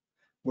hotel.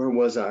 Where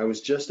was I? I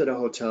was just at a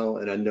hotel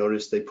and I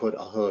noticed they put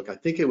a hook. I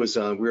think it was,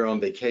 we were on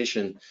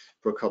vacation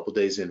for a couple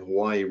days in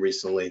Hawaii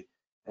recently,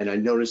 and I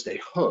noticed a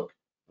hook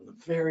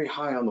very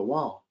high on the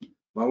wall.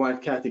 My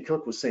wife, Kathy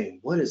Cook, was saying,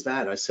 what is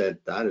that? I said,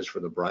 that is for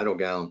the bridal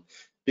gown,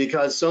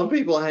 because some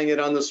people hang it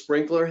on the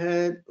sprinkler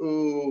head,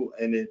 ooh,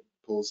 and it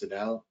pulls it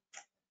out.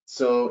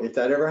 So if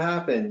that ever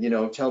happened, you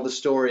know, tell the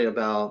story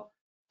about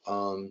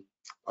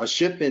a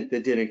shipment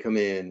that didn't come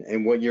in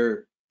and what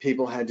your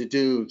people had to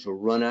do to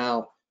run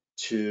out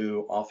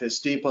to Office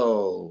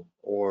Depot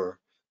or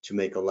to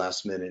make a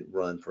last minute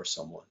run for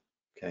someone.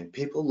 Okay,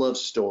 people love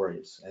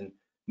stories and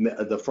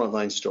the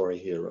frontline story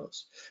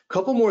heroes. A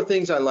couple more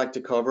things I'd like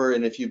to cover,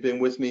 and if you've been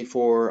with me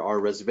for our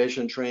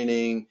reservation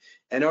training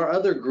and our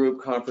other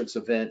group conference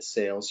event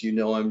sales, you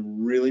know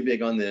I'm really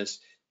big on this,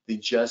 the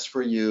just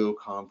for you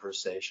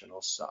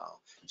conversational style,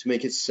 to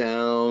make it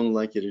sound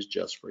like it is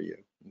just for you,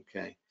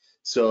 okay?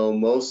 So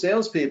most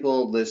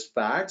salespeople list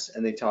facts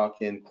and they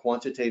talk in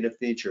quantitative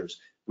features.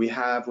 We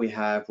have, we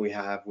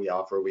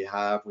offer, we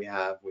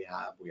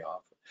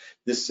offer.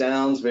 This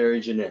sounds very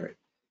generic.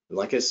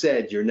 Like I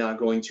said, you're not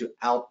going to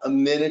out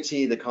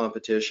amenity the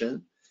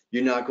competition.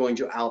 You're not going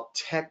to out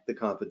tech the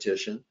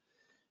competition.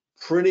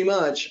 Pretty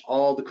much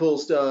all the cool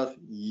stuff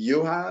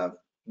you have,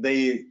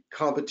 the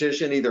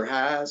competition either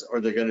has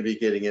or they're going to be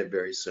getting it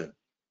very soon.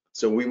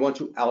 So we want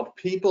to out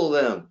people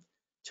them.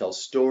 Tell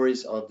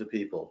stories of the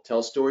people.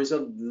 Tell stories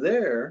of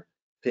their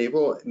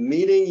people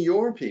meeting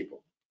your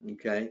people,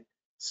 okay?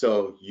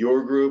 So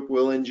your group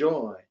will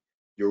enjoy,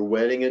 your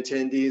wedding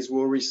attendees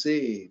will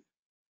receive,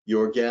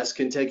 your guests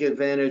can take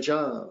advantage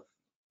of.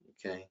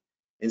 Okay.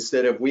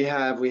 Instead of we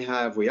have,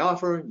 we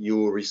offer, you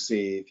will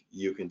receive,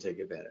 you can take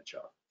advantage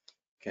of.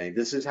 Okay.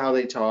 This is how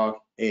they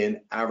talk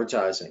in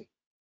advertising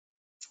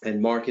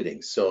and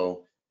marketing.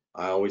 So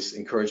I always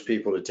encourage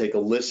people to take a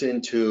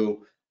listen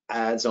to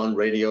ads on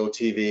radio,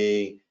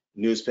 TV,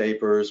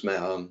 newspapers,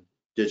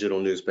 digital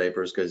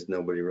newspapers, because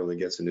nobody really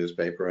gets a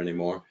newspaper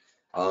anymore.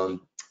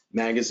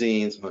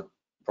 Magazines,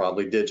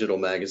 probably digital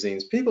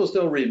magazines. People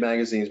still read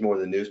magazines more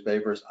than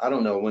newspapers. I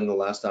don't know when the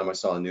last time I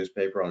saw a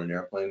newspaper on an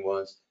airplane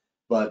was,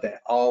 but they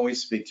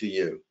always speak to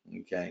you,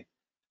 okay?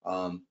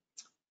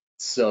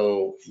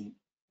 So,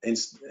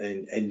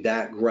 and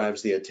that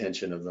grabs the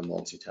attention of the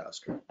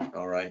multitasker,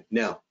 all right?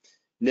 Now,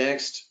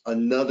 next,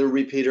 another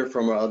repeater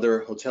from our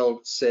other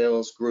hotel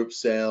sales, group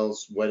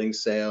sales, wedding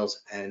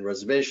sales, and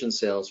reservation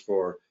sales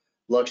for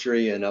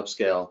luxury and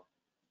upscale.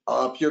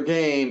 Up your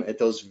game at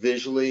those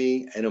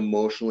visually and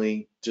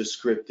emotionally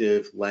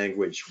descriptive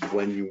language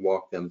when you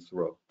walk them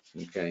through,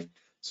 okay?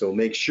 So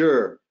make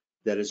sure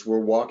that as we're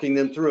walking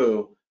them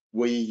through,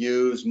 we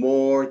use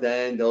more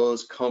than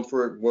those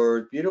comfort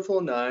words,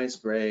 beautiful, nice,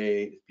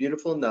 great,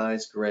 beautiful,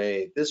 nice,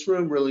 great. This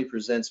room really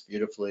presents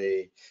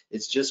beautifully.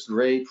 It's just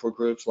great for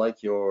groups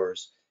like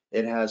yours.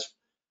 It has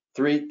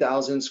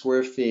 3,000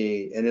 square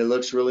feet and it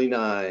looks really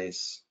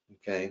nice,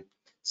 okay?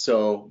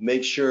 So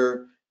make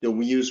sure that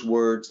we use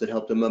words that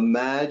help them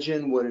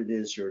imagine what it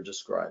is you're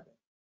describing.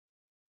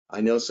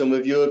 I know some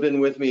of you have been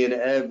with me in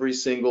every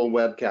single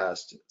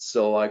webcast,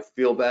 so I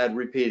feel bad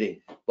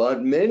repeating,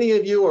 but many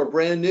of you are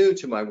brand new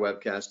to my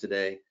webcast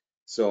today.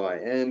 So I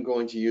am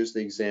going to use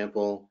the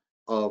example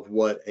of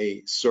what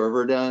a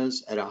server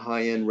does at a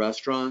high-end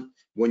restaurant.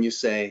 When you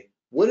say,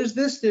 what is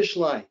this dish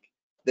like?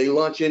 They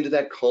launch into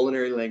that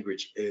culinary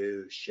language.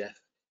 Oh, chef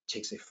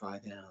takes a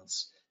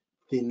 5-ounce,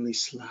 thinly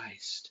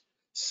sliced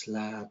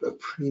slab of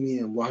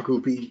premium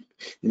Wagyu beef,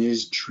 and it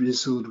is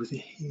drizzled with a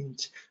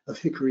hint of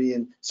hickory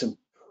and some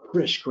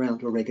fresh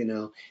ground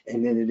oregano,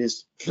 and then it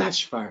is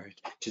flash fired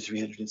to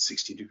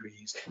 360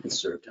 degrees and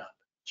served up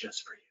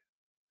just for you.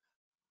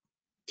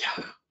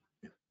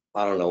 Yeah.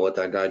 I don't know what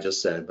that guy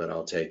just said, but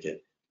I'll take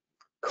it.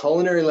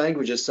 Culinary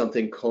language is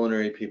something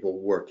culinary people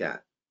work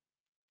at.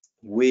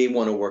 We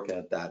want to work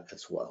at that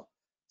as well.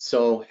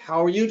 So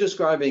how are you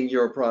describing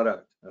your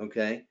product?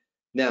 Okay.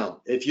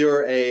 Now, if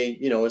you're a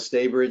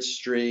Staybridge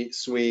Street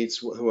Suites,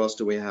 who else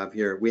do we have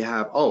here? We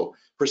have,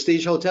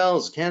 Prestige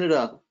Hotels,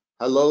 Canada.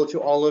 Hello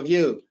to all of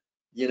you.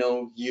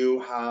 You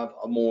have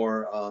a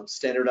more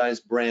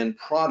standardized brand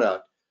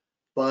product,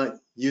 but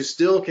you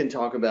still can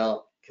talk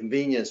about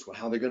convenience,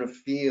 how they're going to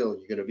feel.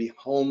 You're going to be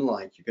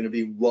home-like. You're going to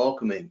be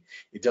welcoming.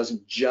 It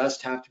doesn't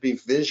just have to be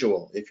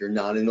visual. If you're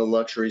not in the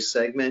luxury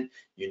segment,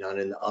 you're not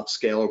in the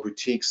upscale or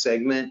boutique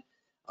segment,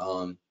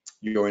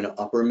 you're in an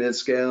upper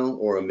mid-scale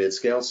or a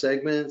mid-scale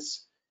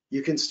segments,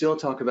 you can still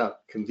talk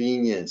about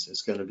convenience.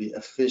 It's going to be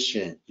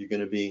efficient. You're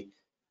going to be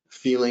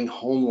feeling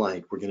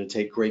home-like. We're going to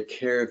take great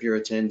care of your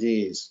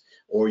attendees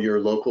or your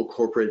local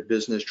corporate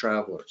business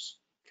travelers,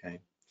 okay?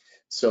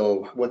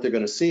 So what they're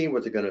going to see,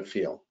 what they're going to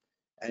feel.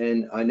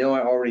 And I know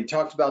I already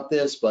talked about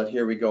this, but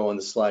here we go on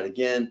the slide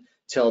again.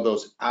 Tell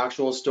those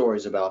actual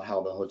stories about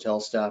how the hotel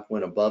staff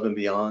went above and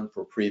beyond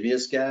for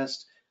previous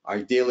guests,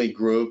 ideally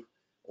group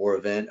or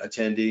event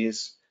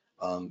attendees,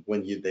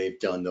 when they've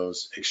done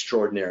those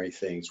extraordinary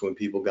things, when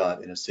people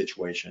got in a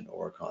situation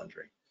or a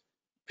quandary.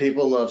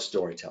 People love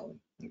storytelling,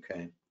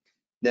 okay?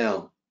 Now,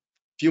 a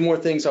few more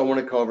things I want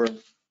to cover.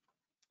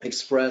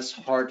 Express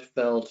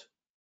heartfelt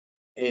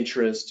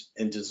interest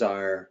and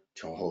desire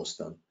to host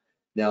them.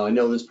 Now, I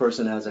know this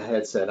person has a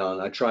headset on.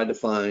 I tried to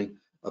find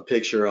a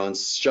picture on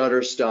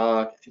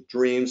Shutterstock,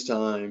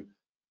 Dreamtime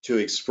to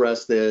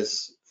express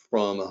this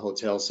from a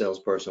hotel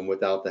salesperson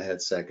without the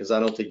headset, because I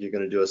don't think you're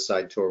going to do a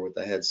site tour with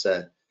the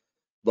headset.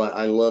 But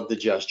I love the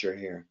gesture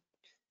here.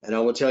 And I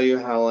will tell you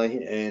how I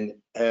end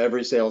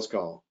every sales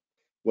call.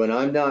 When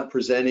I'm not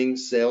presenting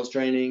sales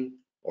training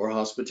or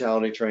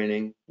hospitality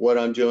training, what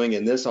I'm doing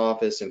in this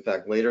office, in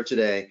fact, later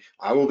today,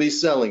 I will be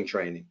selling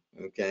training,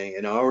 okay?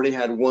 And I already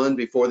had one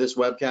before this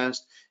webcast,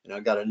 and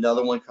I've got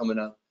another one coming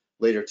up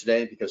later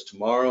today because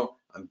tomorrow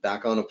I'm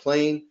back on a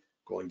plane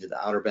going to the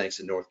Outer Banks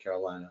of North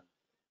Carolina.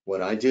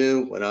 What I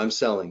do when I'm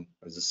selling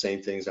is the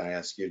same things I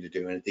ask you to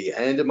do. And at the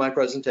end of my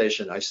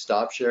presentation, I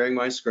stop sharing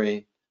my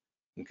screen.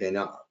 Okay,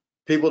 now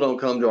people don't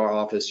come to our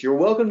office. You're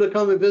welcome to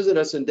come and visit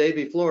us in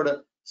Davie,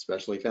 Florida,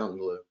 especially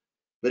Fontainebleau.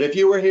 But if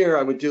you were here,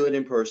 I would do it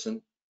in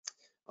person.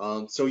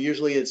 So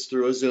usually it's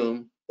through a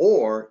Zoom,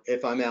 or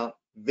if I'm out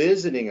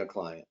visiting a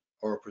client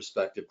or a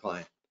prospective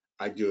client,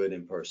 I do it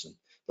in person.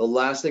 The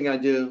last thing I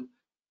do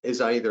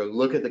is I either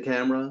look at the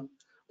camera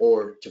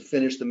or to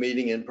finish the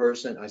meeting in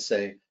person, I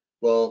say,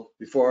 well,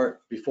 before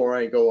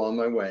I go on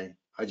my way,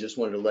 I just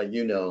wanted to let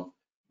you know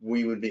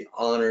we would be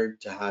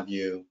honored to have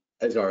you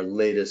as our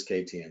latest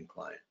KTN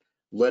client.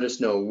 Let us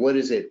know what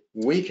is it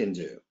we can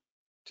do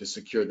to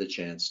secure the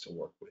chance to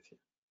work with you.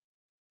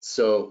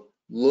 So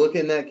look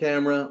in that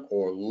camera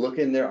or look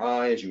in their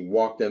eye as you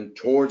walk them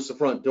towards the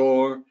front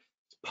door.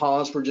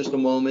 Pause for just a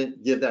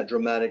moment, give that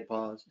dramatic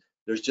pause.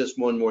 There's just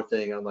one more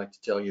thing I'd like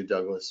to tell you,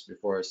 Douglas,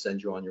 before I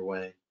send you on your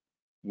way.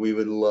 We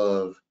would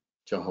love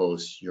to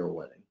host your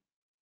wedding,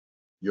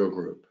 your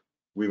group.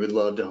 We would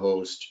love to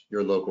host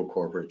your local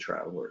corporate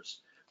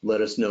travelers.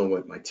 Let us know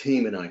what my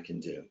team and I can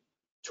do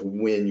to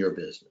win your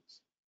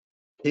business.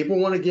 People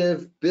want to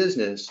give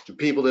business to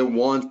people that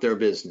want their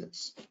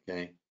business,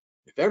 okay?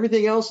 If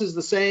everything else is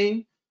the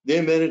same, the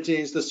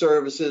amenities, the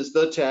services,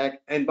 the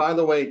tech, and by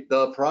the way,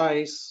 the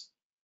price,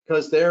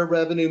 because their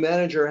revenue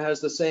manager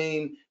has the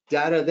same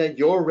data that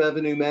your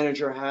revenue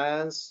manager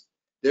has.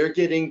 They're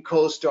getting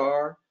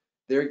CoStar,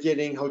 they're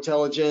getting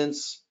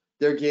Hotelligence,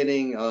 they're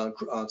getting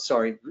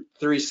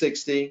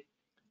 360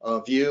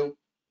 view,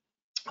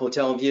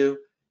 hotel view.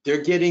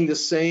 They're getting the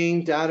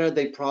same data.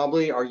 They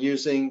probably are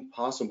using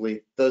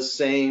possibly the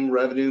same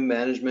revenue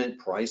management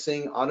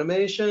pricing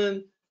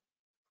automation.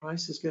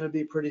 Price is going to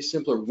be pretty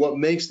simpler. What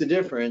makes the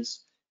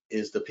difference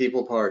is the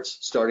people parts,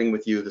 starting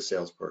with you, the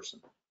salesperson.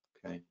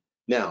 Okay.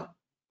 Now,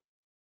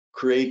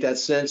 create that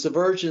sense of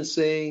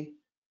urgency.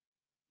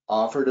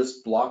 Offer to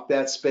block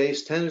that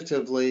space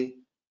tentatively.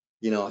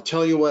 I'll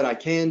tell you what I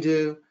can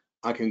do.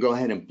 I can go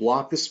ahead and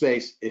block the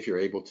space if you're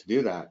able to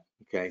do that.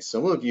 Okay.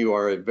 Some of you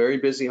are at very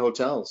busy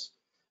hotels.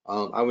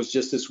 I was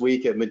just this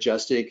week at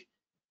Majestic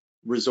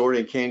Resort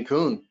in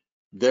Cancun.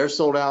 They're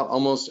sold out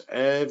almost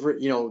every,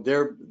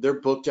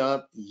 they're booked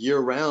up year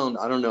round.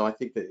 I don't know. I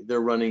think that they're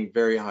running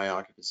very high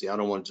occupancy. I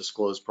don't want to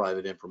disclose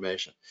private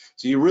information.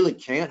 So you really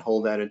can't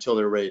hold that until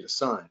they're ready to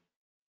sign.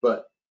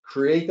 But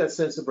create that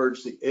sense of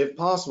urgency. If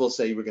possible,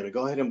 say we're going to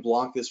go ahead and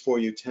block this for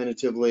you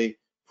tentatively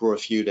for a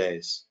few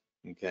days.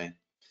 Okay.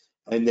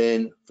 And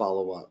then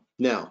follow up.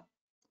 Now,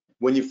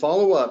 when you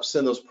follow up,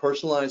 send those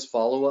personalized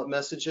follow-up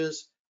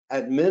messages,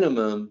 at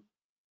minimum,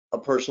 a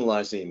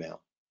personalized email.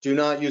 Do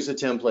not use a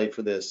template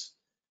for this.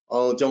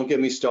 Oh, don't get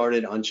me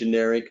started on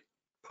generic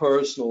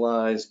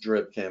personalized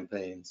drip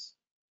campaigns.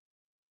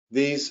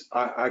 These,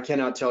 I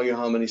cannot tell you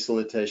how many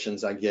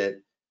solicitations I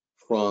get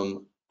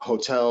from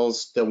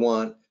hotels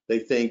that they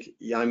think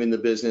I'm in the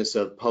business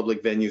of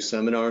public venue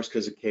seminars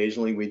because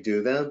occasionally we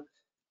do them.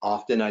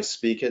 Often I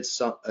speak at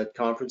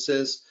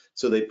conferences,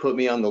 so they put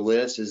me on the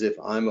list as if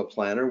I'm a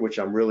planner, which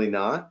I'm really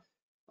not.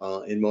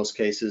 In most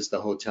cases,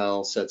 the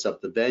hotel sets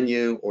up the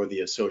venue or the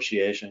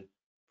association.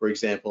 For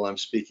example, I'm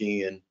speaking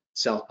in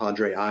South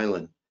Padre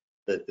Island,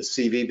 the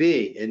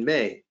CVB in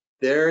May.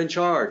 They're in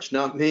charge,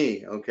 not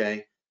me,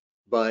 okay?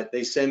 But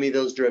they send me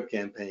those drip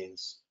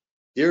campaigns.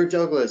 Dear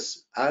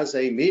Douglas, as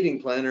a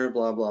meeting planner,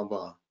 blah, blah,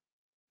 blah,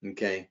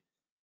 okay?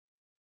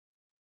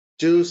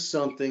 Do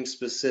something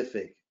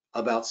specific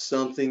about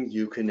something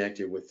you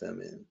connected with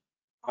them in.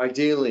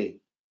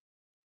 Ideally,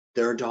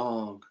 their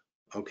dog,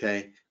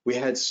 okay? We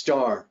had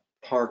Star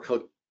Park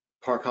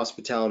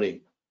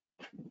Hospitality.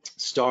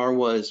 Star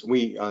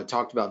we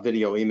talked about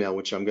video email,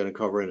 which I'm going to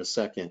cover in a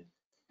second.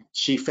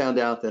 She found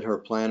out that her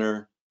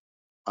planner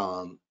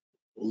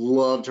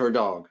loved her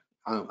dog.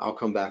 I'll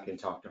come back and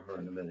talk to her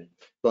in a minute.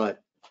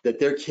 But that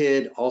their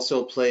kid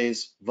also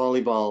plays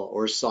volleyball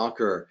or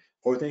soccer,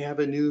 or they have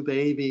a new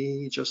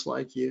baby just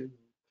like you,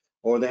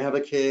 or they have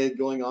a kid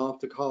going off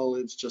to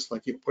college just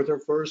like you, or their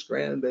first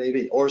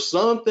grandbaby, or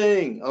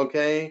something,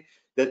 okay,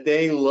 that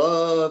they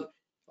love.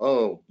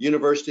 Oh,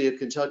 University of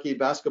Kentucky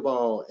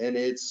basketball and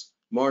it's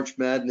March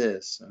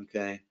Madness,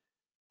 okay?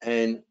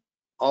 And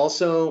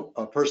also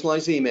a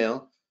personalized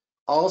email.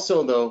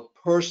 Also, though,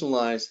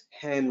 personalized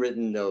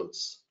handwritten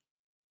notes.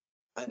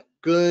 A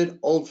good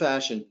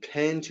old-fashioned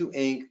pen to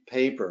ink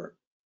paper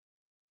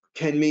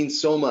can mean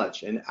so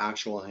much in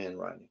actual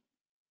handwriting.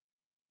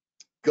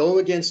 Go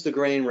against the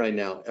grain right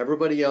now.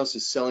 Everybody else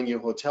is selling you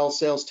hotel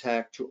sales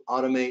tech to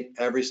automate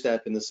every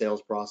step in the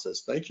sales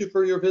process. Thank you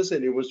for your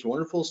visit. It was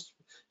wonderful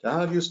to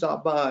have you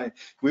stop by.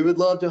 We would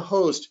love to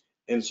host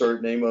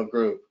insert name of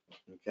group.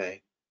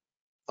 Okay.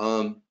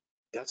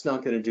 That's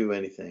not going to do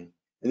anything.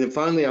 And then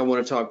finally, I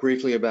want to talk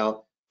briefly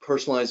about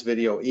personalized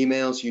video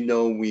emails.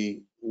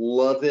 We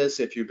love this.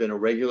 If you've been a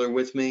regular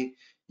with me,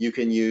 you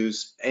can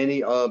use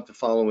any of the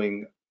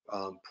following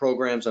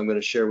programs I'm going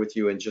to share with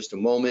you in just a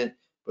moment.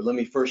 But let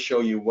me first show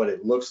you what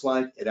it looks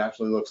like. It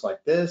actually looks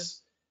like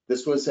this.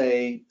 This was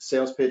a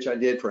sales pitch I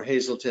did for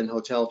Hazelton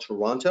Hotel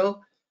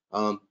Toronto.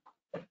 Can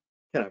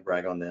I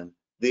brag on them?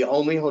 The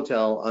only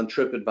hotel on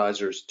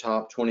TripAdvisor's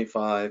top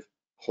 25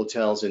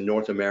 hotels in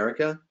North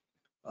America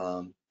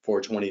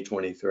for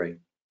 2023.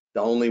 The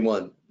only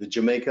one. The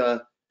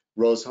Jamaica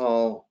Rose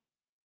Hall,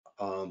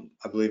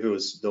 I believe it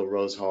was the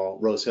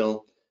Rose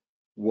Hill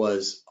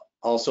was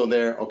also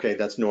there. Okay,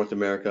 that's North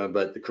America,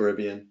 but the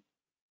Caribbean.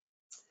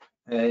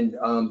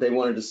 And they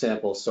wanted to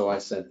sample, so I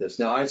sent this.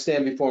 Now I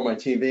stand before my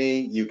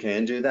TV. You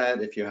can do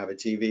that if you have a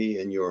TV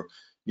in your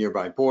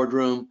nearby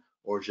boardroom,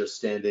 or just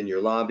stand in your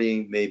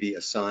lobby, maybe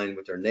a sign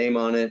with their name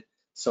on it,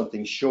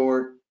 something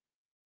short.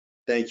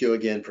 Thank you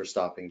again for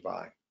stopping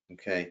by.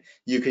 Okay,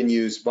 you can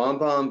use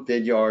BombBomb,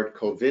 Vidyard,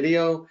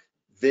 CoVideo.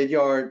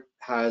 Vidyard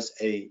has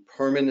a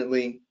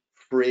permanently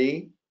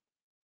free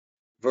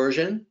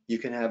version. You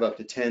can have up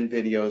to 10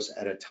 videos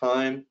at a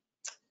time.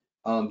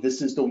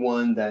 This is the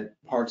one that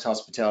Parks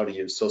Hospitality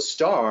used. So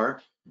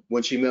Star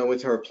when she met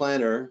with her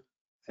planner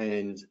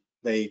and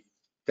they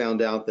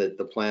found out that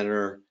the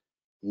planner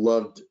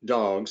loved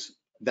dogs,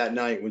 that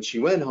night when she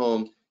went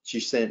home, she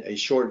sent a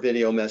short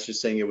video message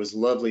saying it was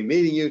lovely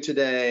meeting you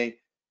today.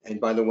 And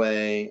by the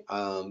way,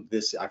 I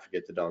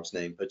forget the dog's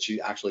name, but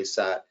she actually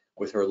sat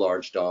with her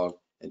large dog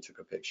and took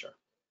a picture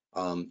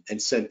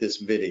and sent this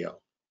video.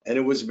 And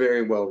it was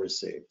very well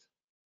received.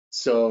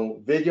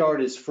 So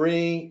Vidyard is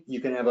free. You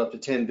can have up to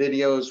 10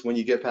 videos. When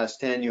you get past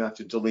 10, you have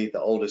to delete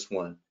the oldest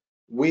one.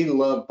 We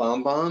Love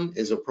BombBomb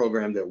is a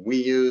program that we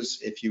use.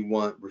 If you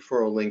want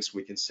referral links,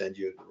 we can send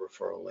you the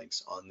referral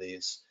links on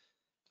these.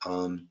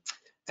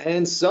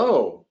 And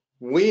so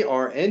we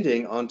are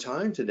ending on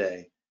time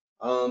today.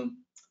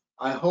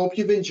 I hope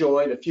you've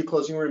enjoyed a few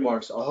closing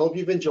remarks. I hope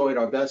you've enjoyed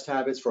our best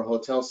habits for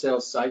hotel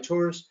sales site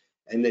tours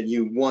and that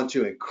you want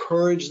to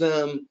encourage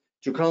them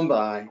to come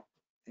by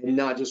and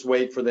not just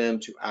wait for them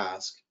to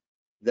ask.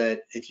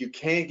 That if you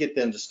can't get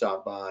them to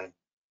stop by,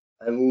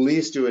 at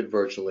least do it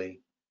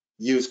virtually.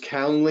 Use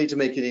Calendly to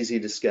make it easy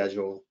to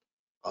schedule.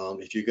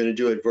 If you're going to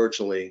do it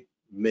virtually,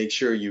 make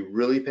sure you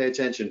really pay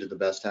attention to the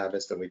best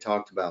habits that we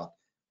talked about.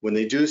 When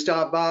they do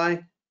stop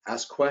by,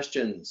 ask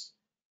questions.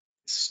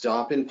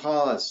 Stop and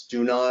pause.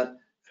 Do not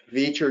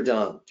feature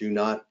dump. Do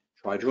not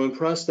try to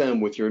impress them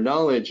with your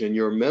knowledge and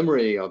your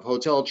memory of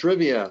hotel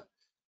trivia.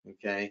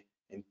 Okay.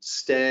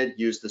 Instead,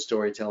 use the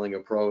storytelling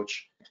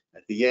approach.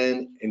 At the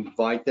end,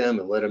 invite them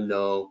and let them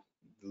know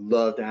you'd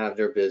love to have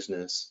their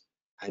business,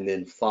 and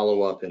then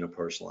follow up in a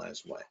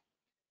personalized way.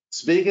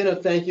 Speaking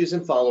of thank yous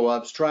and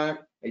follow-ups, Track,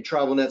 a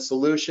TravelNet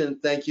solution,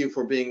 thank you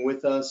for being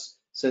with us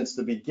since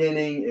the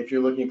beginning. If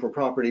you're looking for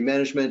property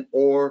management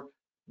or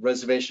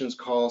reservations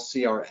call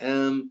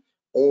CRM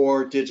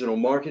or digital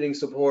marketing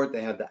support,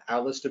 they have the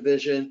Atlas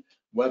division,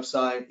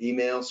 website,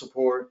 email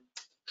support.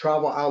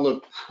 Travel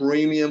Outlook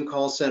Premium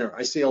Call Center.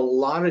 I see a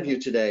lot of you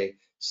today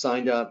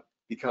signed up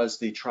because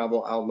the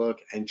Travel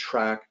Outlook and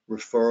Track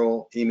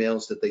referral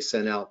emails that they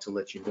sent out to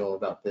let you know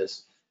about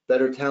this.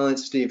 Better Talent,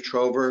 Steve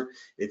Trover.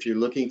 If you're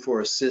looking for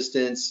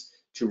assistance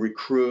to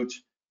recruit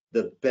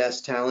the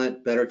best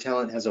talent, Better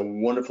Talent has a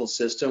wonderful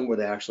system where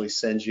they actually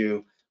send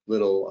you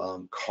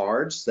little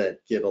cards that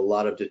give a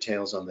lot of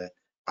details on the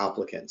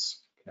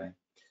applicants. Okay,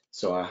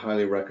 so I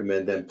highly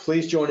recommend them.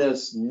 Please join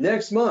us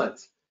next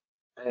month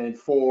and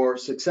for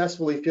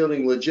successfully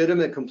fielding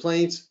legitimate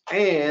complaints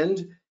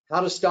and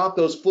how to stop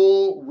those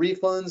full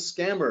refund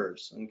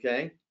scammers,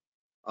 okay?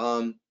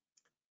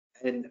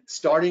 And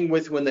starting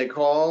with when they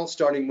call,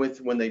 starting with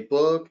when they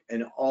book,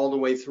 and all the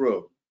way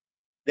through.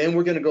 Then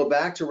we're gonna go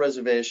back to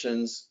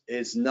reservations.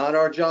 It's not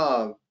our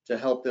job to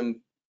help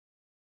them,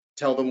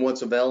 tell them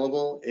what's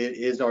available. It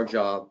is our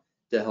job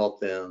to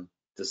help them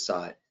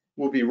decide.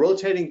 We'll be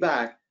rotating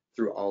back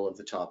through all of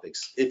the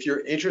topics. If you're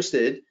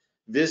interested,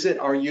 visit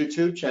our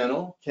YouTube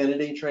channel,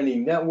 Kennedy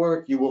Training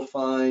Network. You will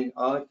find,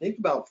 I think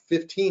about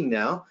 15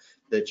 now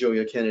that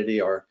Julia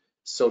Kennedy, our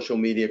social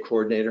media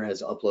coordinator,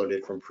 has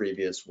uploaded from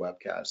previous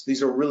webcasts.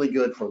 These are really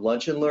good for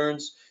lunch and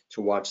learns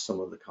to watch some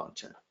of the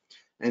content.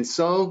 And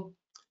so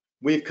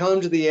we've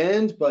come to the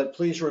end, but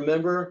please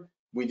remember,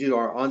 we do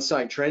our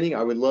on-site training.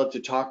 I would love to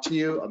talk to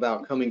you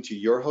about coming to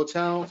your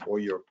hotel or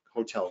your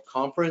hotel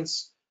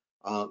conference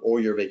or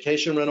your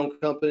vacation rental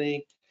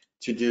company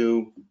to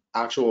do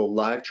actual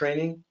live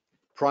training,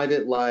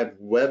 private live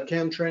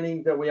webcam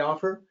training that we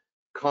offer,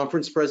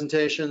 conference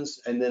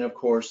presentations, and then of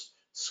course,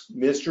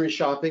 mystery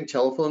shopping,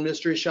 telephone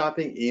mystery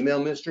shopping,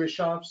 email mystery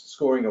shops,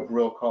 scoring of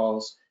real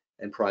calls,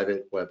 and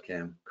private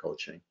webcam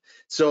coaching.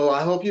 So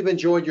I hope you've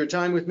enjoyed your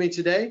time with me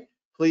today.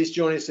 Please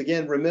join us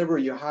again. Remember,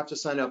 you have to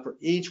sign up for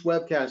each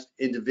webcast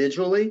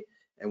individually,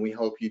 and we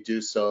hope you do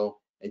so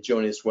and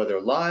join us whether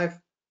live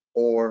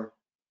or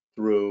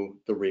through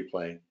the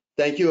replay.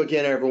 Thank you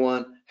again,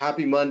 everyone.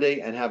 Happy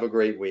Monday and have a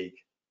great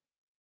week.